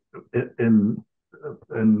 in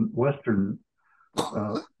Western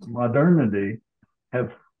modernity,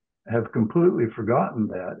 have completely forgotten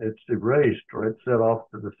that, it's erased or it's set off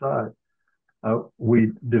to the side,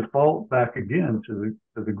 we default back again to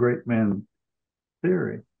the great man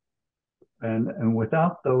theory, and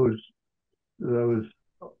without those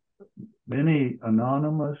many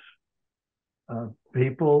anonymous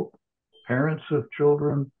people, parents of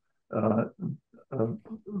children,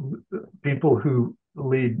 people who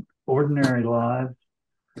lead ordinary lives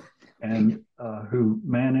and who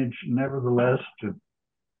manage nevertheless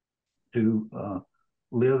to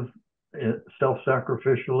live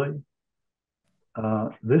self-sacrificially.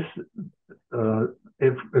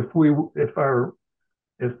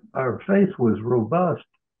 If our faith was robust,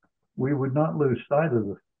 we would not lose sight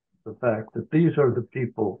of the fact that these are the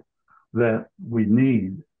people that we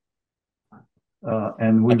need,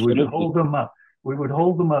 and we Absolutely. Would hold them up. We would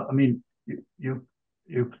hold them up. I mean,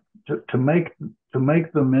 to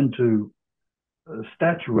make them into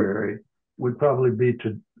statuary would probably be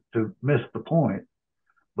to miss the point,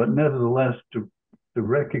 but nevertheless to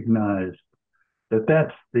recognize that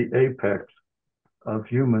that's the apex of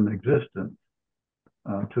human existence,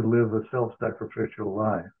 to live a self-sacrificial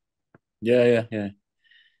life. Yeah.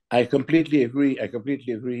 I completely agree.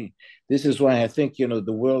 This is why I think,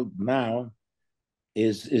 the world now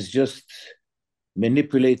is just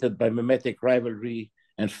manipulated by mimetic rivalry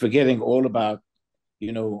and forgetting all about,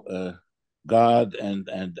 God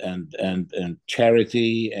and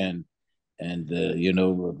charity and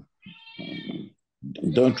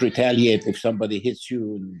don't retaliate if somebody hits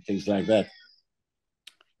you and things like that.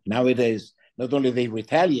 Nowadays, not only they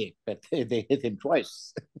retaliate, but they hit him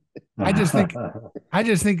twice. I just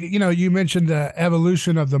think, you mentioned the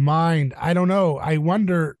evolution of the mind. I don't know. I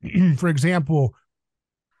wonder, for example,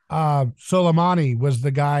 Soleimani was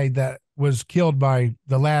the guy that was killed by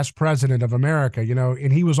the last president of America,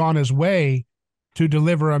 and he was on his way to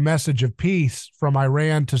deliver a message of peace from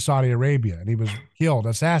Iran to Saudi Arabia, and he was killed,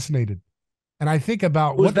 assassinated. And I think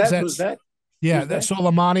about Who's that? Yeah, that's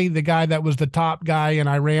Soleimani, the guy that was the top guy in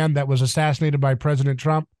Iran that was assassinated by President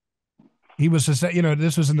Trump. He was,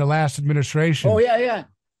 this was in the last administration. Oh, yeah.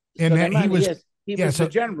 And he was a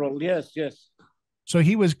general. Yes. So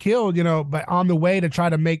he was killed, but on the way to try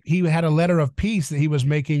to he had a letter of peace that he was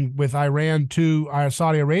making with Iran to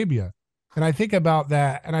Saudi Arabia. And I think about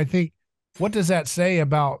that, and I think what does that say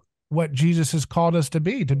about what Jesus has called us to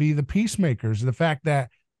be the peacemakers? The fact that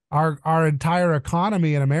our entire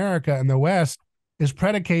economy in America and the West is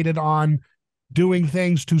predicated on doing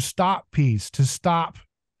things to stop peace, to stop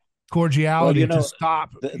cordiality, to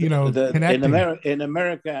stop, connecting. In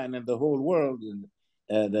America and in the whole world,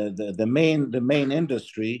 the main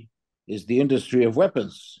industry is the industry of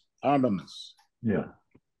weapons, armaments. Yeah.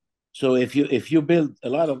 So if you build a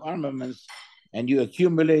lot of armaments and you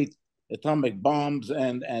accumulate atomic bombs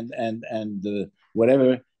and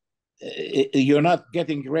whatever, you're not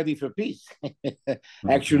getting ready for peace.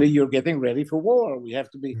 Actually, you're getting ready for war. We have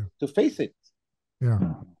to face it. Yeah.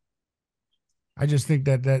 I just think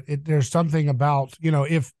that there's something about,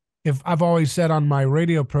 if I've always said on my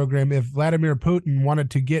radio program, if Vladimir Putin wanted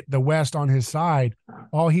to get the West on his side,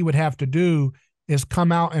 all he would have to do is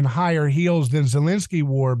come out in higher heels than Zelensky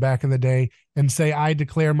wore back in the day and say, I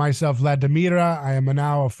declare myself Vladimira, I am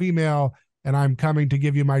now a female, and I'm coming to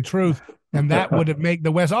give you my truth. And that would make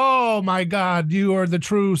the West, oh my God, you are the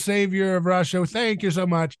true savior of Russia. Thank you so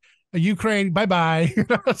much. Ukraine, bye-bye.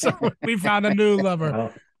 So we found a new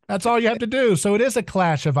lover. That's all you have to do. So it is a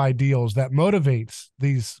clash of ideals that motivates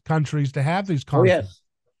these countries to have these conflicts.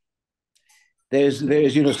 Oh, yes.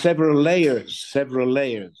 There's several layers.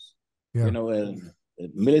 Yeah. A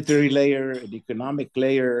military layer, an economic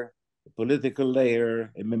layer, a political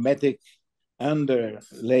layer, a mimetic under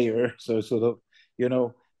layer. So sort of,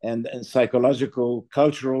 and psychological,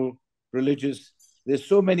 cultural, religious. There's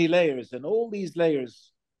so many layers, and all these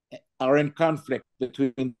layers are in conflict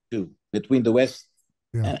between the West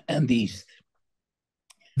and the East.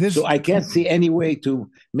 So I can't see any way to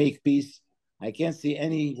make peace. I can't see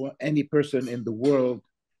any person in the world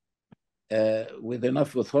with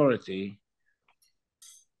enough authority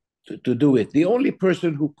to do it. The only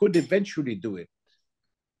person who could eventually do it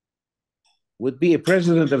would be a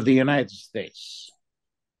president of the United States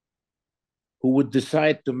who would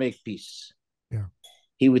decide to make peace. Yeah.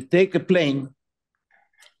 He would take a plane,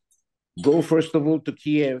 go first of all to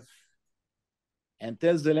Kiev, and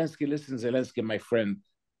tell Zelensky, listen, Zelensky, my friend,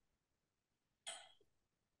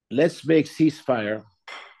 let's make ceasefire.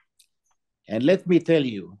 And let me tell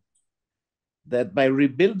you that by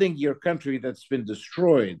rebuilding your country that's been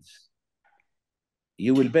destroyed,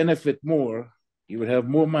 you will benefit more, you will have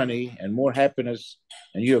more money and more happiness,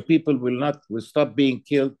 and your people will stop being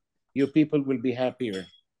killed, your people will be happier.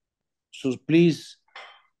 So please,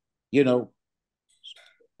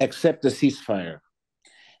 accept the ceasefire.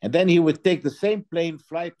 And then he would take the same plane,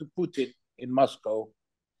 fly to Putin in Moscow,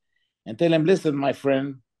 and tell him, listen, my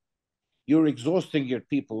friend, you're exhausting your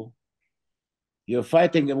people. You're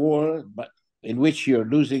fighting a war in which you're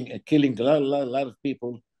losing and killing a lot of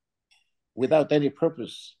people without any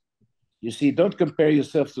purpose. You see, don't compare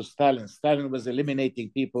yourself to Stalin. Stalin was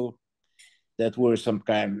eliminating people that were some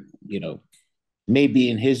kind, maybe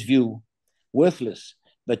in his view, worthless.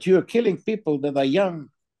 But you're killing people that are young,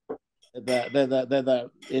 that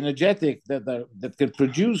are energetic, that can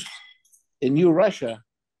produce a new Russia.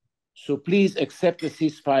 So please accept the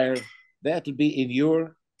ceasefire. That will be in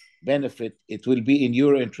your benefit. It will be in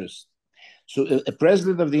your interest. So a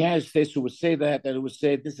president of the United States who would say that, and would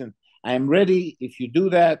say, listen, I'm ready. If you do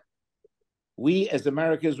that, we as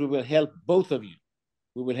Americans, we will help both of you.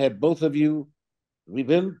 We will help both of you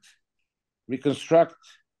rebuild, reconstruct,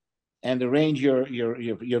 and arrange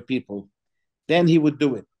your people. Then he would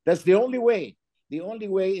do it. That's the only way. The only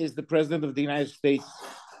way is the president of the United States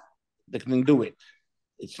that can do it.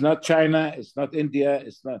 It's not China. It's not India.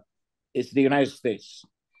 It's the United States.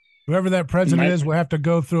 Whoever that president is will have to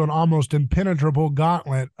go through an almost impenetrable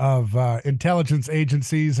gauntlet of intelligence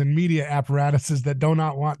agencies and media apparatuses that do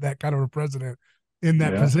not want that kind of a president in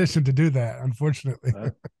that position to do that, unfortunately.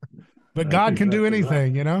 But God can do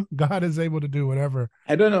anything, God is able to do whatever.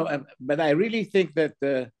 I don't know, but I really think that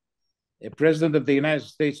a president of the United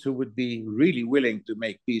States who would be really willing to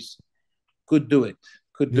make peace could do it,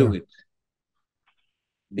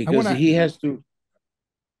 because he has to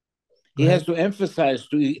emphasize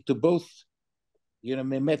to both,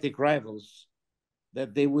 mimetic rivals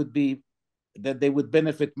that they would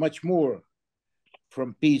benefit much more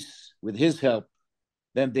from peace with his help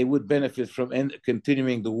than they would benefit from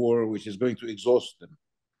continuing the war, which is going to exhaust them.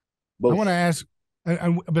 Both. I want to ask,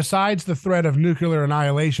 besides the threat of nuclear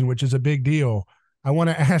annihilation, which is a big deal, I want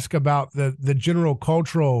to ask about the general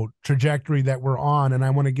cultural trajectory that we're on, and I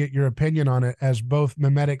want to get your opinion on it as both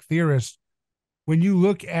mimetic theorists. When you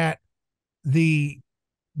look at the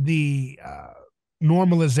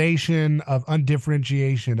normalization of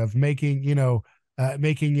undifferentiation, of making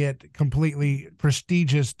it completely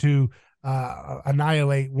prestigious to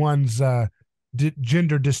annihilate one's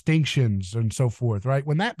gender distinctions and so forth, right?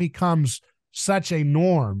 When that becomes such a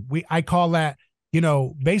norm, I call that,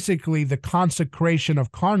 basically the consecration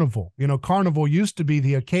of carnival. Carnival used to be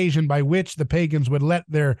the occasion by which the pagans would let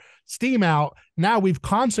their steam out. Now we've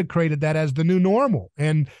consecrated that as the new normal.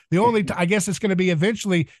 And the only, I guess it's going to be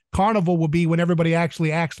eventually carnival will be when everybody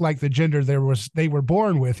actually acts like the gender they were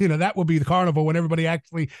born with. That will be the carnival when everybody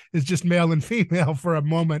actually is just male and female for a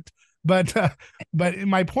moment. But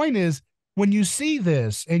my point is, when you see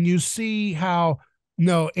this and you see how,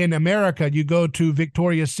 in America, you go to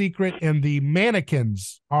Victoria's Secret and the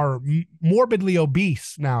mannequins are morbidly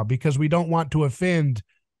obese now because we don't want to offend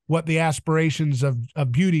what the aspirations of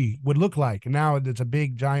beauty would look like. And now it's a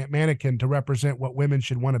big giant mannequin to represent what women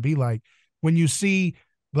should want to be like. When you see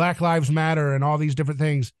Black Lives Matter and all these different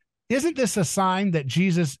things, isn't this a sign that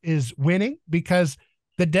Jesus is winning? Because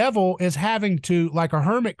the devil is having to, like a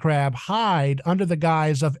hermit crab, hide under the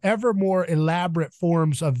guise of ever more elaborate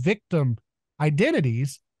forms of victim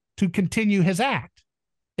identities to continue his act.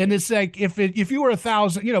 And it's like, if you were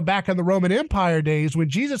 1,000, back in the Roman Empire days, when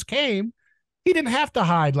Jesus came, he didn't have to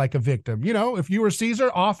hide like a victim. If you were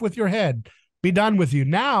Caesar, off with your head, be done with you.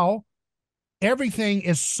 Now, everything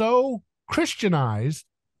is so Christianized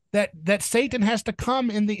that Satan has to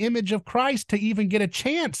come in the image of Christ to even get a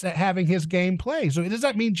chance at having his game played. So does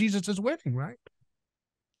that mean Jesus is winning, right?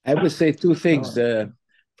 I would say two things.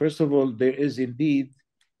 First of all, there is indeed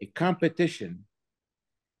a competition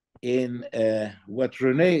in what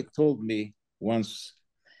Rene told me once.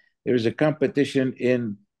 There is a competition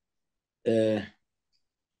in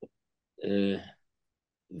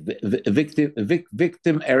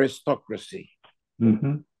victim aristocracy.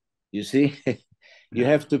 Mm-hmm. You see, you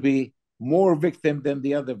have to be more victim than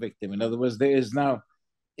the other victim. In other words, there is now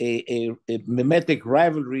a mimetic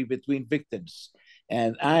rivalry between victims.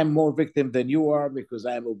 And I'm more victim than you are because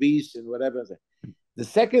I'm obese and whatever. The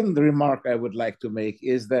second remark I would like to make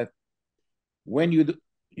is that when you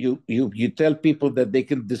tell people that they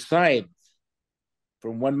can decide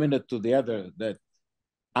from 1 minute to the other that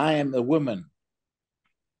I am a woman,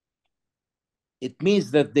 it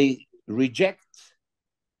means that they reject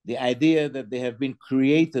the idea that they have been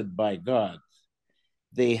created by God.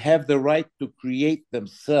 They have the right to create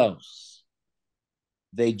themselves.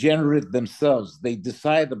 They generate themselves. They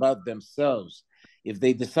decide about themselves. If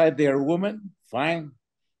they decide they are a woman, fine.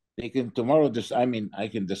 They can tomorrow I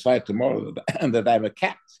can decide tomorrow that I'm a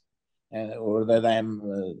cat or that I'm,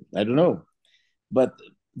 I don't know. But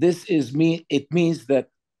this is me. It means that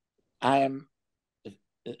I am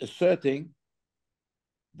asserting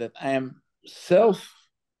that I am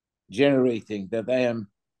self-generating, that I am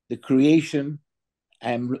the creation.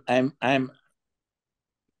 I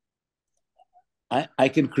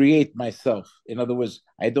can create myself. In other words,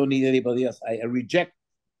 I don't need anybody else. I reject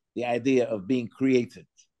the idea of being created.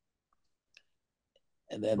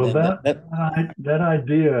 And that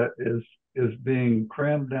idea is being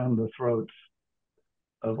crammed down the throats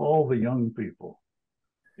of all the young people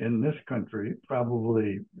in this country,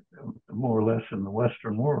 probably more or less in the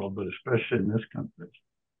Western world, but especially in this country.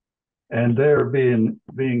 And they're being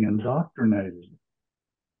indoctrinated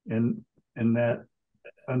in that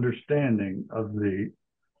understanding of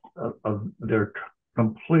their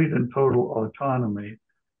complete and total autonomy,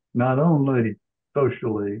 not only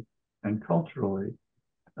socially and culturally,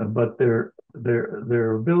 but their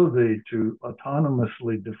ability to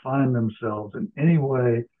autonomously define themselves in any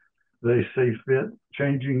way they see fit,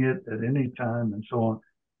 changing it at any time, and so on.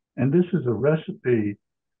 And this is a recipe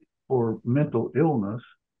for mental illness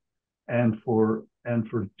and for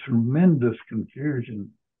tremendous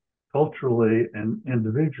confusion culturally and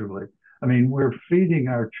individually. I mean, we're feeding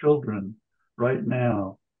our children right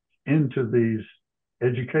now into these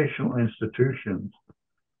educational institutions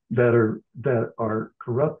that are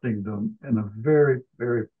corrupting them in a very,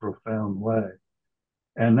 very profound way.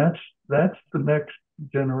 And that's the next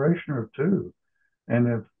generation or two.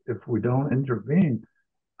 And if we don't intervene,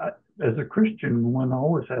 as a Christian, one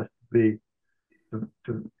always has to be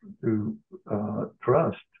to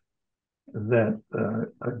trust that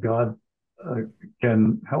God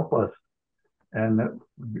can help us, and that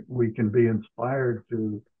we can be inspired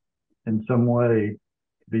to, in some way,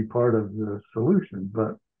 be part of the solution.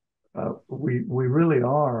 But we really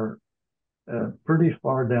are pretty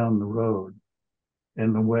far down the road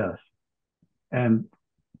in the West, and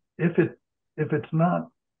if it's not,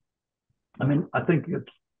 I mean, I think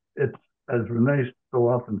it's as Rene so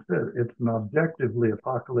often said, it's an objectively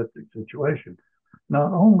apocalyptic situation,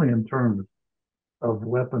 not only in terms of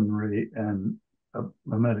weaponry and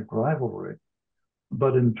mimetic rivalry,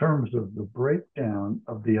 but in terms of the breakdown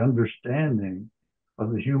of the understanding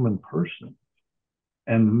of the human person.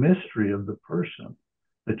 and the mystery of the person,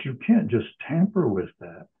 that you can't just tamper with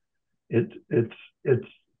that.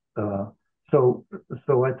 So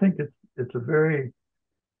I think it's a very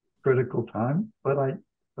critical time, but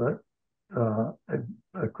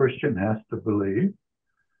a Christian has to believe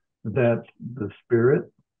that the spirit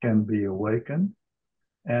can be awakened,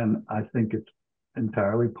 and I think it's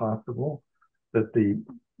entirely possible that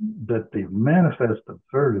the manifest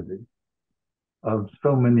absurdity of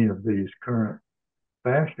so many of these current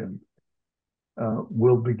fashions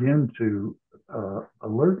will begin to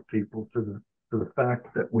alert people to the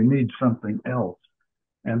fact that we need something else,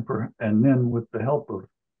 and then with the help of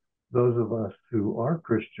those of us who are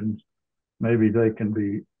Christians, maybe they can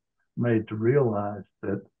be made to realize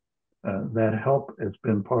that that help has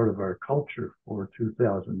been part of our culture for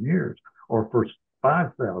 2,000 years or for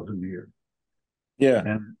 5,000 years. Yeah.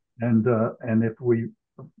 And if we,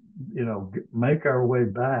 make our way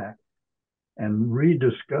back and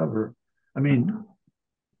rediscover, I mean,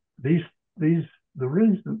 the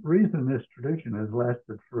reason this tradition has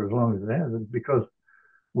lasted for as long as it has is because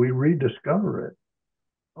we rediscover it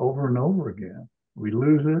over and over again. We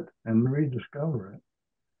lose it and rediscover it.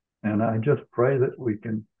 And I just pray that we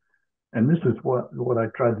can, and this is what I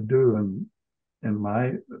tried to do in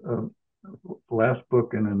my last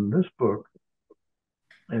book and in this book,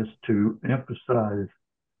 is to emphasize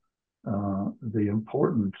the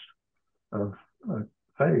importance of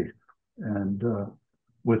faith. And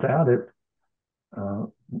without it,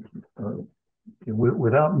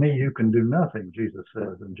 without me, you can do nothing, Jesus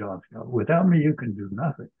says in John's Gospel. Without me, you can do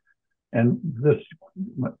nothing. And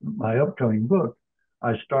my upcoming book,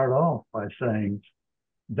 I start off by saying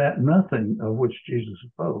that nothing of which Jesus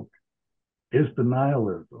spoke is the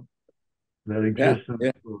nihilism that exists in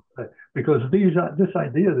the world. Because this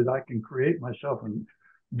idea that I can create myself and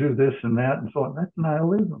do this and that and so on, that's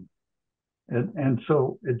nihilism. And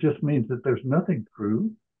so it just means that there's nothing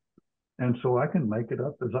true. And so I can make it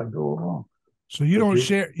up as I go along. So you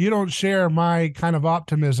don't share my kind of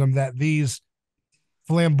optimism that these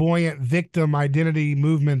flamboyant victim identity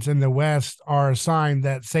movements in the West are a sign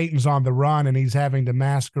that Satan's on the run and he's having to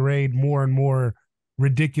masquerade more and more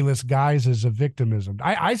ridiculous guises of victimism.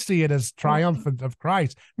 I see it as triumphant of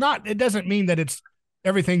Christ. It doesn't mean that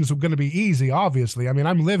everything's going to be easy, obviously. I mean,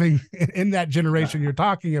 I'm living in that generation you're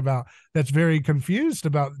talking about that's very confused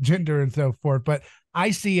about gender and so forth, but I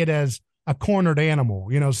see it as a cornered animal.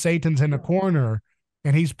 Satan's in a corner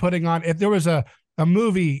and he's putting on, if there was a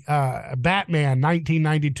movie, Batman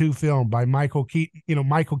 1992 film by Michael Keaton,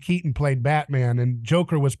 Michael Keaton played Batman and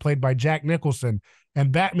Joker was played by Jack Nicholson,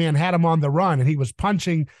 and Batman had him on the run and he was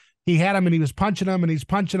punching him and he's punching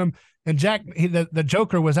him. And the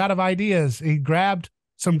Joker was out of ideas. He grabbed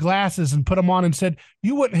some glasses and put them on and said,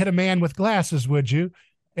 "You wouldn't hit a man with glasses, would you?"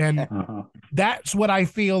 And that's what I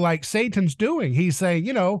feel like Satan's doing. He's saying,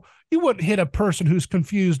 you wouldn't hit a person who's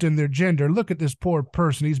confused in their gender. Look at this poor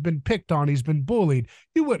person. He's been picked on. He's been bullied.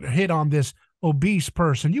 You wouldn't hit on this obese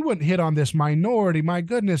person. You wouldn't hit on this minority. My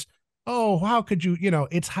goodness. Oh, how could you,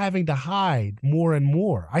 it's having to hide more and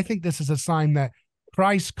more. I think this is a sign that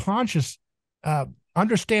Christ's conscious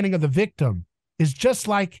understanding of the victim is just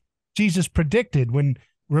like Jesus predicted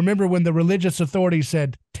remember when the religious authorities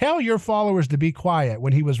said, "Tell your followers to be quiet,"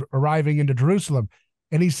 when he was arriving into Jerusalem.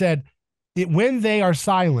 And he said, when they are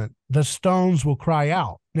silent, the stones will cry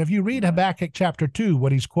out. And if you read Habakkuk chapter 2,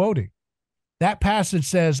 what he's quoting, that passage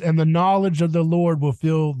says, "And the knowledge of the Lord will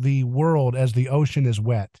fill the world as the ocean is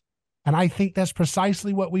wet." And I think that's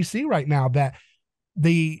precisely what we see right now, that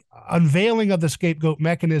the unveiling of the scapegoat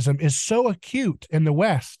mechanism is so acute in the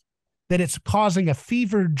West that it's causing a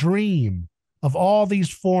fever dream of all these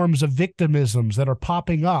forms of victimisms that are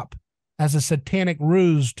popping up as a satanic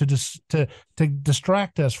ruse to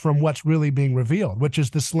distract us from what's really being revealed, which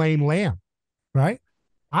is the slain lamb, right?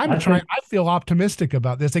 I feel optimistic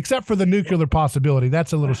about this, except for the nuclear possibility.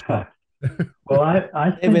 That's a little scary. Well,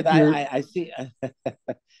 I think David, I see.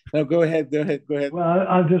 No, go ahead. Well,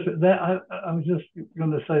 I was just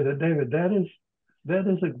going to say that, David, that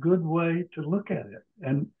is a good way to look at it,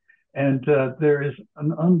 and there is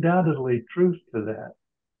undoubtedly truth to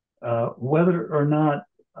that, whether or not.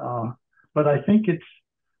 But I think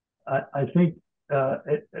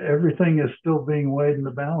everything is still being weighed in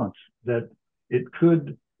the balance. That it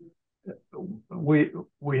could.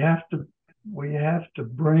 We have to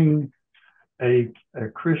bring a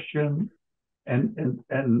Christian and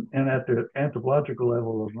at the anthropological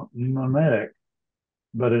level of mimetic,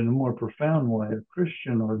 but in a more profound way, a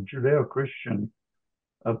Christian or Judeo-Christian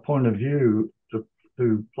point of view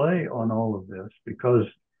to play on all of this, because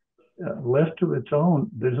left to its own,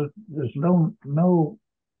 there's no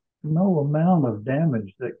no amount of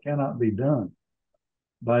damage that cannot be done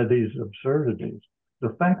by these absurdities.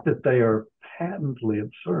 The fact that they are patently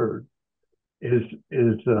absurd is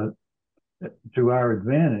to our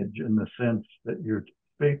advantage in the sense that you're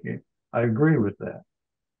speaking. I agree with that,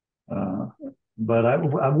 but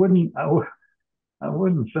I wouldn't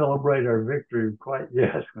celebrate our victory quite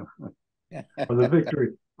yet, or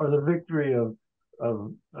the victory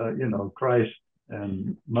of Christ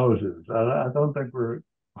and Moses. I don't think we're.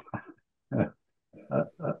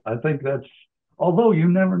 I think that's, although you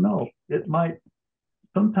never know, it might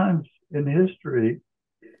sometimes in history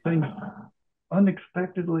things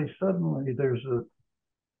unexpectedly suddenly there's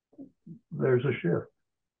a shift.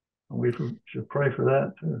 We should pray for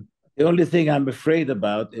that too. The only thing I'm afraid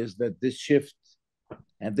about is that this shift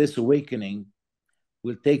and this awakening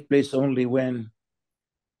will take place only when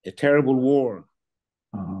a terrible war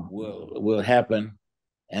will happen,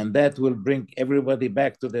 and that will bring everybody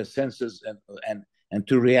back to their senses and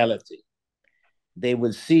to reality. They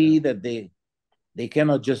will see that they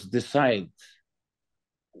cannot just decide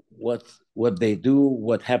what they do,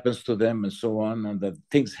 what happens to them, and so on, and that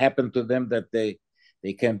things happen to them that they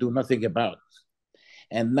can do nothing about.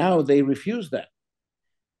 And now they refuse that.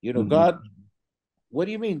 God, what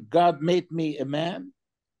do you mean? God made me a man,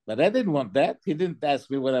 but I didn't want that. He didn't ask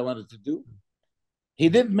me what I wanted to do. He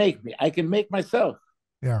didn't make me. I can make myself.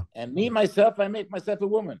 Yeah. And me, myself, I make myself a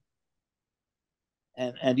woman.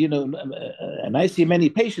 And and I see many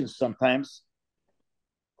patients sometimes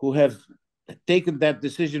who have taken that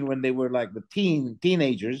decision when they were like the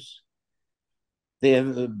teenagers. They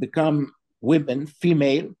have become women,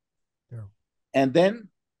 female, and then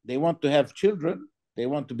they want to have children. They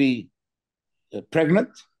want to be pregnant,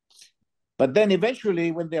 but then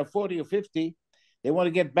eventually, when they're 40 or 50, they want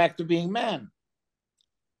to get back to being man.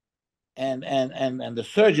 And the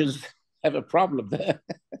surgeons have a problem there.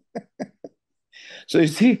 So you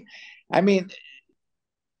see, I mean,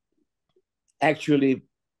 actually,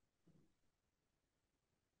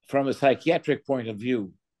 from a psychiatric point of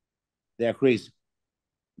view, they're crazy.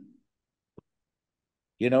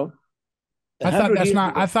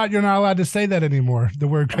 I thought you're not allowed to say that anymore. The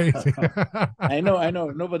word crazy. I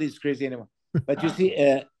know. Nobody's crazy anymore. But you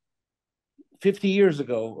see, 50 years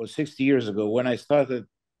ago or 60 years ago, when I started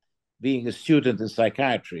being a student in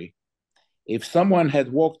psychiatry, if someone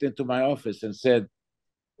had walked into my office and said,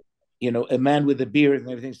 a man with a beard and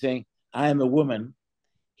everything, saying, "I am a woman,"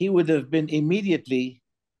 he would have been immediately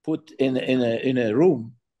put in a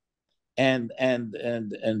room and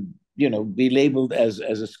be labeled as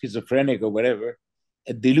a schizophrenic or whatever,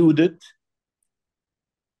 deluded,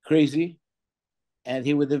 crazy, and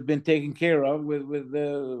he would have been taken care of with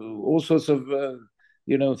all sorts of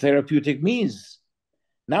therapeutic means.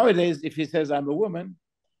 Nowadays, if he says I'm a woman,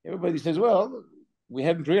 everybody says, "Well, we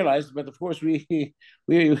hadn't realized, but of course we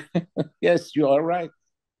yes, you are right."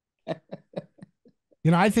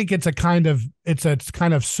 I think it's a kind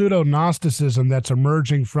of pseudo Gnosticism that's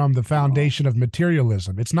emerging from the foundation of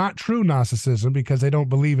materialism. It's not true Gnosticism because they don't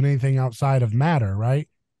believe in anything outside of matter, right?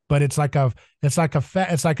 But it's like a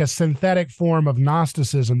synthetic form of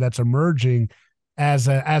Gnosticism that's emerging as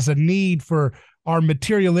a need for our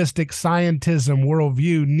materialistic scientism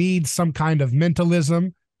worldview needs some kind of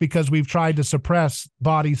mentalism because we've tried to suppress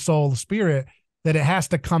body, soul, spirit, that it has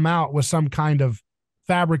to come out with some kind of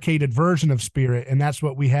fabricated version of spirit. And that's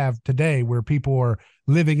what we have today, where people are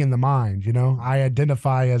living in the mind. I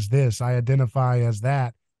identify as this, I identify as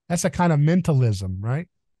that. That's a kind of mentalism, right?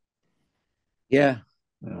 Yeah.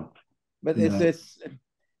 But it's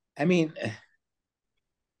I mean,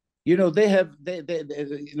 they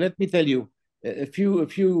let me tell you, a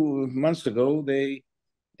few months ago, they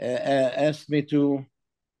asked me to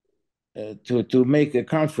make a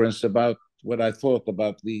conference about what I thought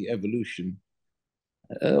about the evolution,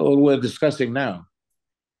 or we're discussing now.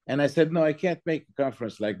 And I said, no, I can't make a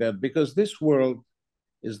conference like that because this world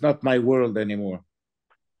is not my world anymore.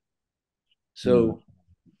 So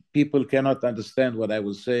people cannot understand what I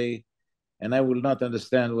will say, and I will not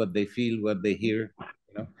understand what they feel, what they hear.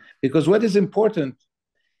 Because what is important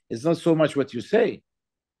is not so much what you say,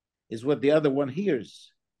 is what the other one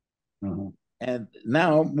hears. And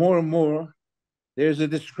now, more and more, there's a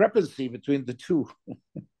discrepancy between the two.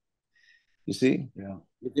 You see? Yeah.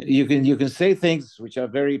 You can say things which are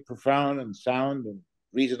very profound and sound and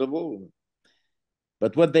reasonable,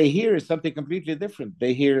 but what they hear is something completely different.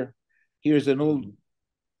 They here's an old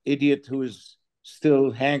idiot who is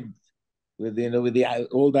still hanged with the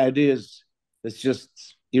old ideas. Let's just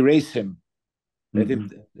erase him. Let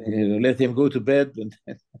him go to bed.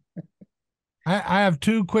 I have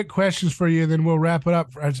two quick questions for you, and then we'll wrap it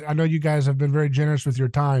up. I know you guys have been very generous with your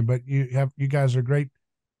time, but you guys are great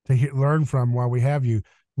to learn from while we have you.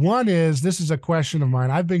 One is, this is a question of mine.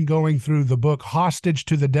 I've been going through the book Hostage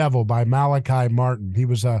to the Devil by Malachi Martin. He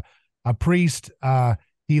was a priest.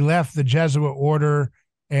 He left the Jesuit order,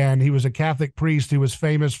 and he was a Catholic priest who was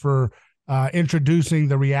famous for introducing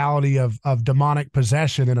the reality of demonic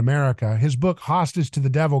possession in America. His book Hostage to the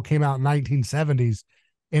Devil came out in 1970s,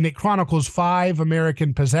 and it chronicles 5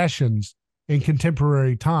 American possessions in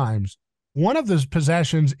contemporary times. One of those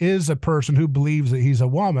possessions is a person who believes that he's a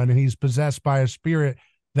woman and he's possessed by a spirit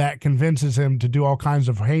that convinces him to do all kinds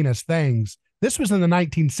of heinous things. This was in the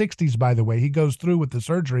 1960s, by the way. He goes through with the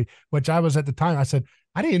surgery, which I was at the time. I said,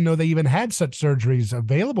 I didn't know they even had such surgeries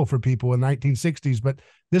available for people in the 1960s, but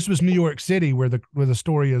this was New York City where the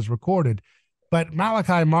story is recorded. But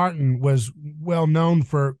Malachi Martin was well known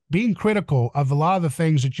for being critical of a lot of the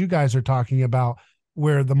things that you guys are talking about,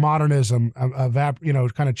 where the modernism of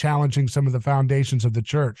kind of challenging some of the foundations of the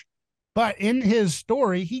church. But in his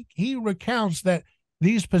story, he recounts that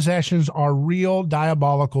these possessions are real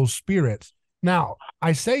diabolical spirits. Now,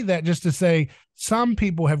 I say that just to say some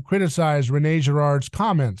people have criticized Rene Girard's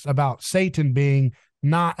comments about Satan being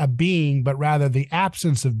not a being, but rather the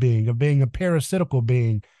absence of being a parasitical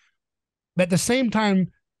being. But at the same time,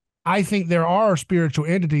 I think there are spiritual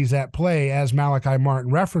entities at play, as Malachi Martin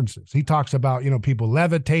references. He talks about, people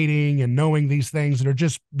levitating and knowing these things that are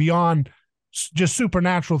just beyond just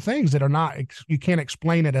supernatural things that are not, you can't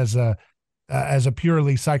explain it as a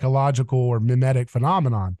purely psychological or mimetic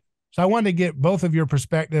phenomenon. So I wanted to get both of your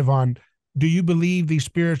perspective on, do you believe these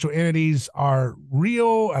spiritual entities are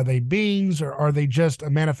real? Are they beings, or are they just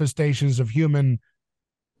manifestations of human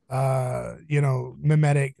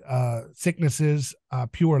mimetic sicknesses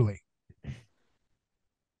purely?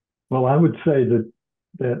 Well, I would say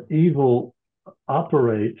that evil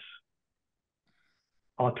operates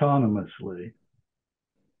autonomously,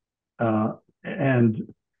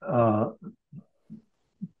 and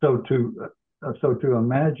so to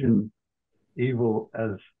imagine evil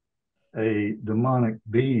as a demonic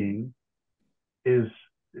being is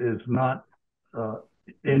not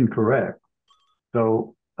incorrect.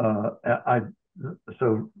 So the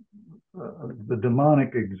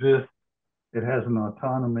demonic exists. It has an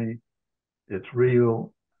autonomy. It's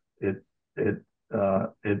real. It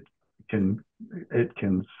can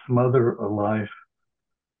smother a life,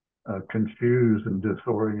 confuse and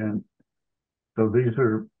disorient. So these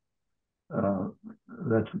are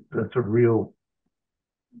that's a real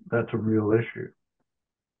issue.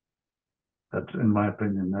 That's, in my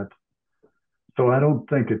opinion, so I don't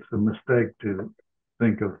think it's a mistake to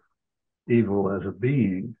think of evil as a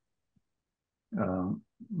being.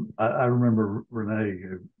 I remember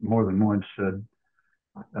Rene more than once said,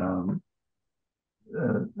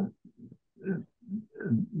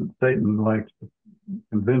 Satan likes to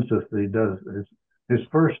convince us that he does. His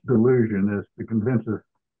first delusion is to convince us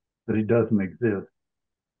that he doesn't exist.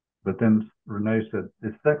 But then Rene said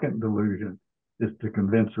his second delusion is to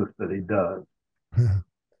convince us that he does.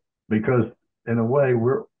 Because in a way,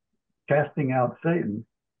 we're casting out Satan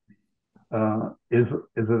is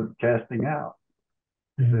a casting out.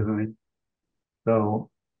 Mm-hmm. So,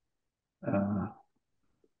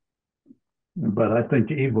 but I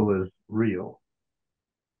think evil is real.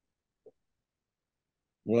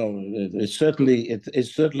 Well, it certainly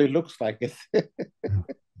looks like it.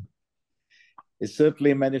 It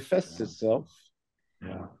certainly manifests itself.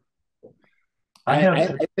 Yeah. I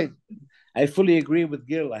think I fully agree with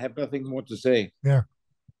Gil. I have nothing more to say. Yeah.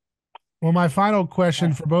 Well, my final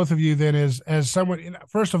question for both of you then is, as someone,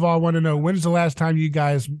 first of all, I want to know, when's the last time you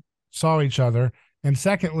guys saw each other? And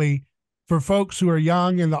secondly, for folks who are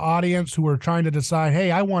young in the audience who are trying to decide,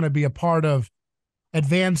 hey, I want to be a part of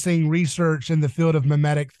advancing research in the field of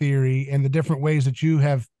mimetic theory and the different ways that you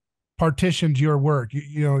have partitioned your work.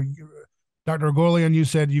 Dr. Oughourlian, you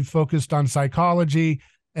said you focused on psychology,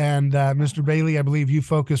 and Mr. Bailie, I believe you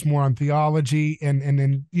focus more on theology, and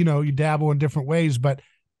then, you dabble in different ways. But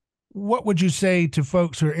what would you say to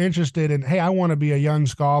folks who are interested in, hey, I want to be a young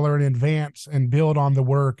scholar and advance and build on the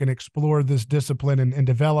work and explore this discipline and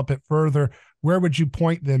develop it further? Where would you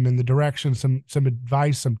point them in the direction, some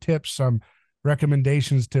advice, some tips, some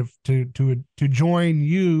recommendations to join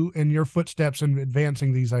you in your footsteps in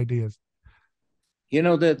advancing these ideas?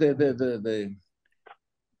 The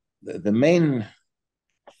main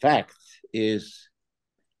fact is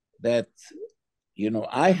that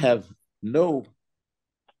I have no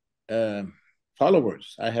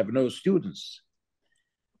followers. I have no students.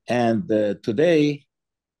 And today,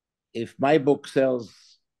 if my book sells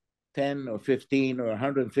 10 or 15 or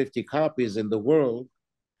 150 copies in the world,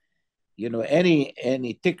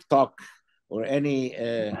 any TikTok or any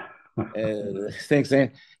things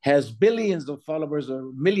has billions of followers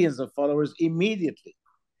or millions of followers immediately.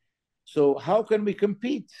 So how can we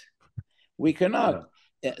compete? We cannot.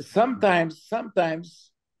 Yeah. Sometimes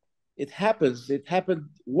it happens. It happened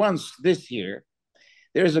once this year.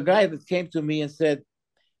 There's a guy that came to me and said,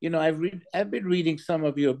 I've been reading some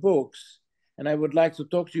of your books, and I would like to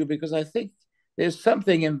talk to you because I think there's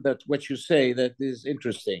something in that what you say that is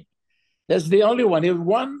interesting. That's the only one. He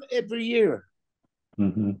won every year.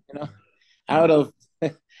 Mm-hmm. Out of.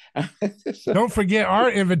 So, don't forget our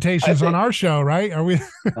invitations on our show, right? Are we?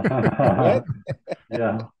 What?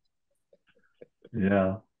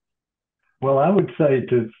 Yeah. Well, I would say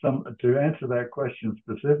to answer that question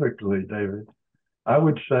specifically, David, I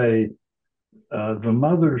would say the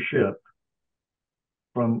mothership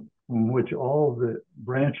from which all the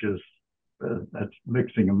branches, that's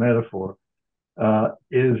mixing a metaphor,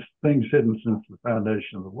 is things hidden since the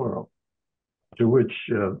foundation of the world, to which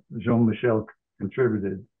Jean-Michel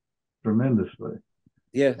contributed tremendously.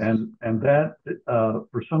 Yes. And that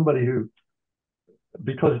for somebody who,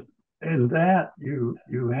 because in that you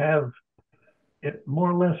have it more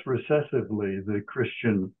or less recessively the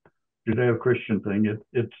Judeo-Christian thing.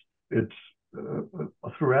 It's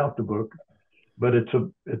throughout the book, but it's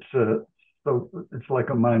like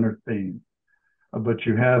a minor theme. But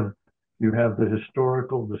you have the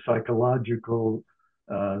historical, the psychological,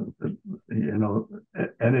 and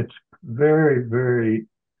it's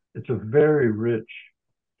it's a very rich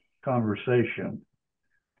conversation.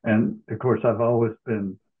 And of course, I've always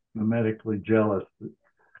been mimetically jealous that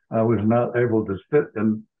I was not able to sit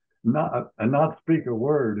and not speak a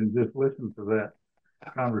word and just listen to that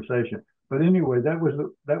conversation. But anyway, that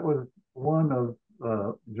was one of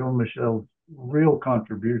Jean-Michel's real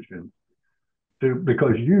contributions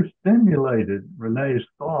because you stimulated Rene's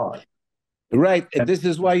thought. Right. And this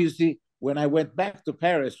is why you see, when I went back to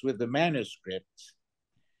Paris with the manuscript,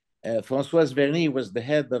 Françoise Verny was the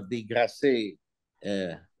head of the Grasset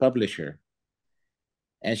publisher.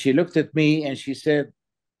 And she looked at me and she said,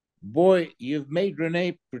 "Boy, you've made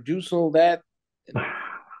Rene produce all that.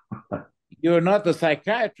 You're not a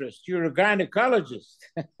psychiatrist, you're a gynecologist."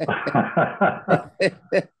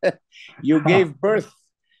 You gave birth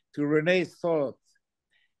to Rene's thought.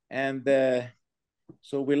 And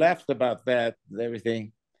so we laughed about that and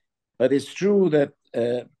everything. But it's true that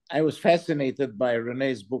I was fascinated by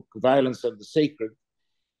Rene's book, Violence and the Sacred.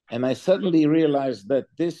 And I suddenly realized that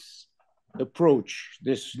this approach,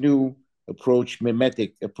 this new approach,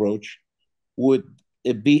 mimetic approach, would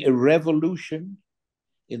be a revolution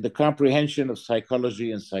in the comprehension of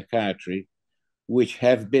psychology and psychiatry, which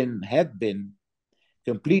had been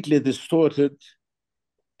completely distorted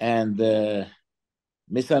and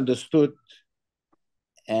misunderstood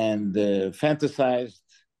and fantasized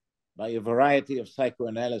by a variety of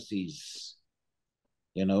psychoanalyses,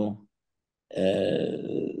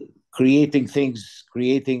 creating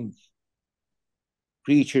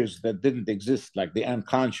creatures that didn't exist, like the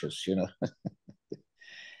unconscious,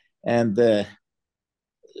 And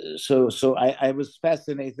so I was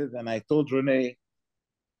fascinated, and I told Rene,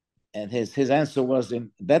 and his answer was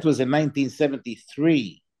that was in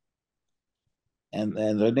 1973. And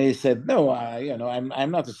Rene said, "No,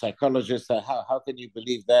 I'm not a psychologist. How can you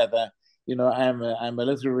believe that? I'm a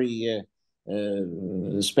literary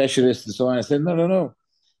specialist and so on." I said, "No.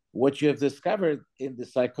 What you have discovered in the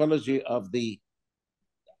psychology of the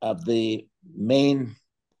main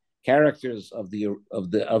characters of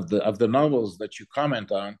the novels that you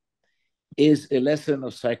comment on is a lesson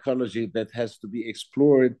of psychology that has to be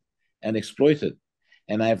explored and exploited."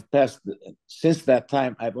 And since that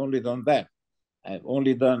time, I've only done that. I've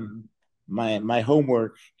only done my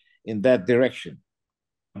homework in that direction.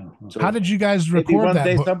 So how did you guys record that?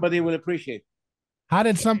 Maybe one day somebody will appreciate.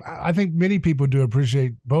 I think many people do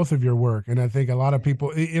appreciate both of your work. And I think a lot of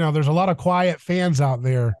people, there's a lot of quiet fans out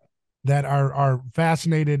there that are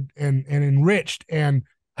fascinated and enriched and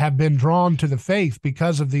have been drawn to the faith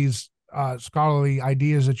because of these scholarly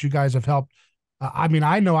ideas that you guys have helped.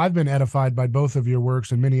 I know I've been edified by both of your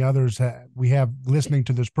works and many others we have listening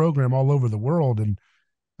to this program all over the world. And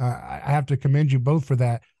I have to commend you both for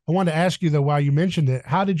that. I wanted to ask you, though, while you mentioned it,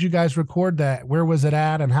 how did you guys record that? Where was it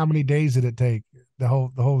at? And how many days did it take? The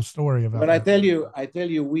whole story about. But I tell you, I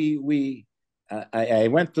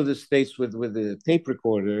went to the States with a tape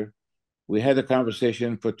recorder. We had a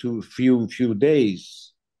conversation for few days.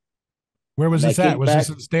 Where was this at? Was this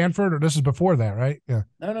in Stanford, or this is before that, right? Yeah.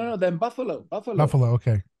 No. Then Buffalo. Buffalo,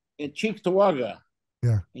 okay. In Cheektowaga.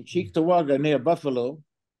 Yeah. In Cheektowaga, near Buffalo.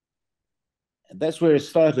 That's where it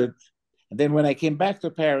started. And then when I came back to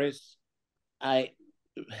Paris, I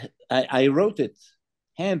I wrote it,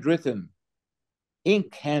 handwritten,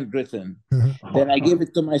 ink handwritten. Then I gave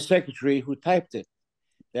it to my secretary who typed it.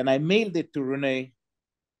 Then I mailed it to Rene,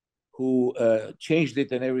 who changed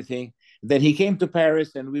it and everything. Then he came to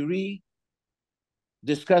Paris and we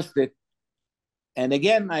discussed it. And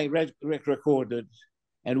again, I recorded.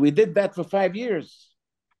 And we did that for 5 years.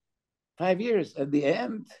 5 years. At the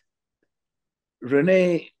end,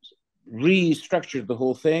 Rene restructured the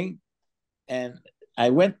whole thing. And I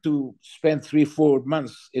went to spend 3-4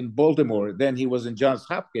 months in Baltimore. Then he was in Johns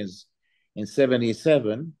Hopkins in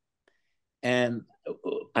 77. And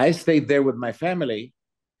I stayed there with my family.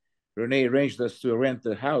 Rene arranged us to rent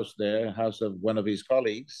a house there, a house of one of his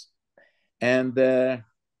colleagues. And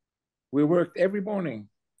we worked every morning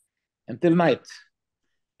until night.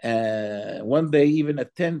 One day, even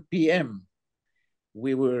at 10 p.m.,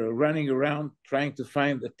 we were running around trying to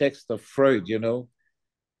find the text of Freud, you know,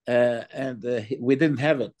 and we didn't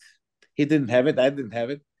have it. He didn't have it. I didn't have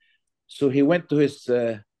it. So he went to his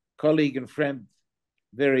colleague and friend,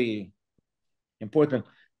 very important,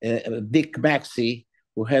 Dick Maxey,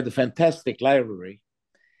 who had a fantastic library.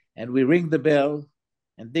 And we ring the bell,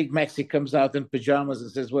 and Dick Maxey comes out in pajamas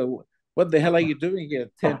and says, well, what the hell are you doing here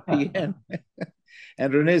at 10 p.m.?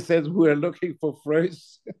 And Rene says, we're looking for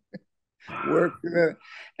Freud's work.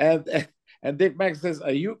 And Dick Maxey says,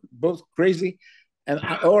 are you both crazy? And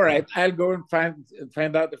all right, I'll go and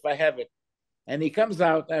find out if I have it. And he comes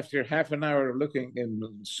out after half an hour of looking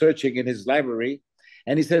and searching in his library.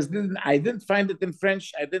 And he says, I didn't find it in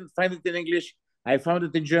French. I didn't find it in English. I found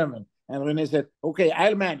it in German. And Rene said, okay,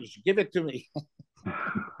 I'll manage. Give it to me.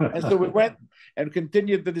 And so we went and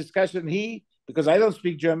continued the discussion. Because I don't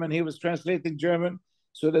speak German, he was translating German,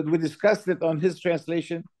 so that we discussed it on his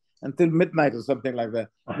translation until midnight or something like that.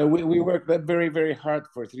 No, we worked very, very hard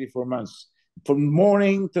for 3-4 months, from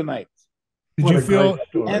morning to night. Did you feel?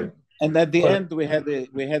 And at the end, we had the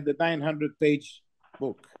 900-page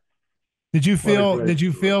book. Did you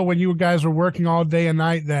feel when you guys were working all day and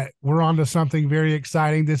night that we're onto something very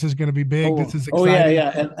exciting? This is going to be big. This is exciting. Oh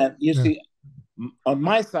yeah. And you see, on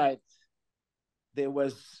my side, there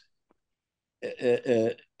was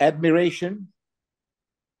admiration,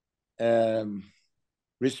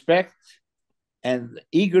 respect, and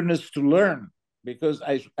eagerness to learn, because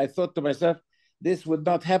I thought to myself, this would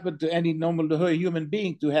not happen to any normal human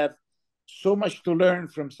being, to have so much to learn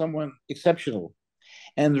from someone exceptional.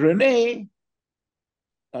 And Rene,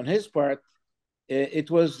 on his part, it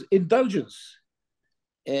was indulgence.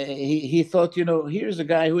 He thought, here's a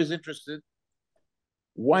guy who is interested.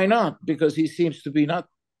 Why not? Because he seems to be not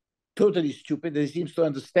totally stupid. He seems to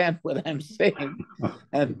understand what I'm saying.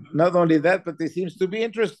 And not only that, but he seems to be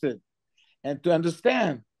interested and to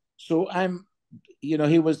understand. So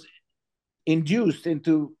he was induced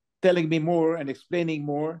into telling me more and explaining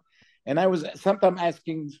more. And I was sometimes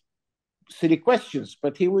asking silly questions,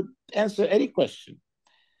 but he would answer any question.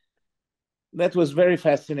 That was very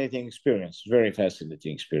fascinating experience. Very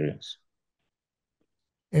fascinating experience.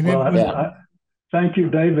 And thank you,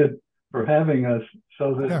 David, for having us,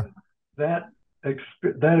 so that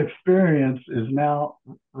experience is now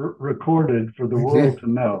recorded for the world to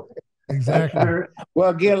know. Exactly.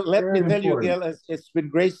 Well, Gil, let me tell you, Gil, it's been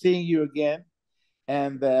great seeing you again.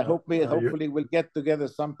 And hopefully we'll get together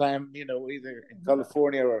sometime, either in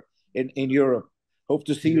California or in Europe. Hope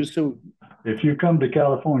to see you soon. If you come to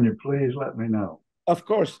California, please let me know. Of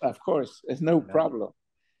course. It's no problem.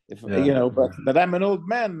 But I'm an old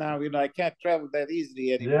man now. I can't travel that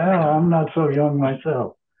easily anymore. Yeah, I'm not so young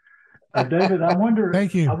myself. David, I wonder.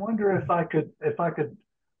 Thank you. I wonder if I could,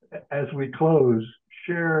 as we close,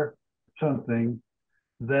 share something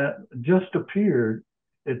that just appeared.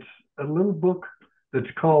 It's a little book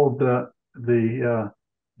that's called the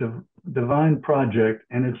Divine Project,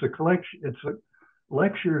 and it's a collection. It's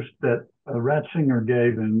lectures that Ratzinger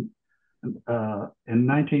gave in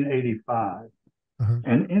 1985.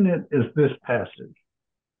 And in it is this passage.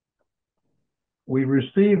 We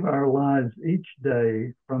receive our lives each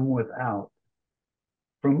day from without,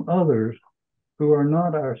 from others who are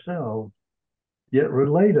not ourselves, yet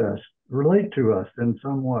relate to us in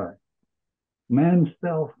some way. Man's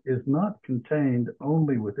self is not contained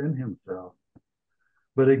only within himself,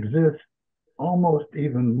 but exists almost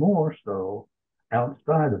even more so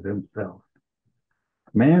outside of himself.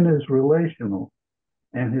 Man is relational,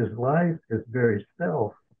 and his life, his very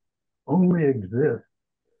self, only exists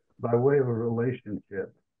by way of a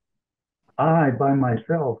relationship. I, by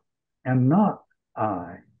myself, am not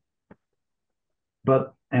I,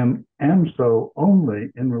 but am so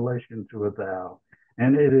only in relation to a thou.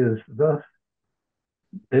 And it is thus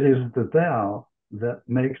it is the thou that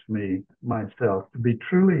makes me myself. To be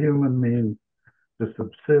truly human means to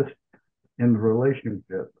subsist in the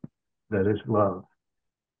relationship that is love.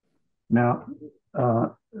 Now,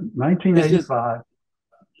 1985.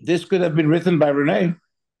 This could have been written by Rene.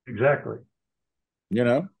 Exactly. You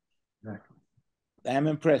know? Exactly. I'm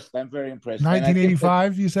impressed. I'm very impressed.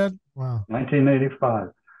 1985, you said? Wow. 1985.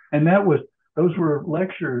 And those were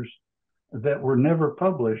lectures that were never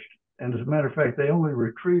published. And as a matter of fact, they only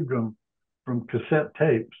retrieved them from cassette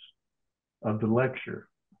tapes of the lecture.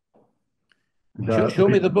 Show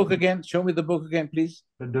me the book again. Show me the book again, please.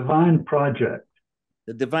 The Divine Project.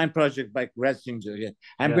 The Divine Project by Ratzinger. Yeah.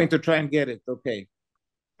 I'm going to try and get it. Okay.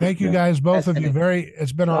 Thank you guys, both of you.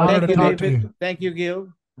 It's been an honor to talk to you. Thank you, Gil.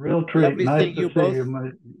 Real treat. Lovely nice seeing to you see both.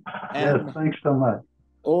 you. Yes, thanks so much.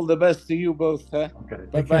 All the best to you both. Huh? Okay.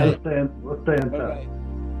 Bye-bye. We'll stay in touch. Bye-bye.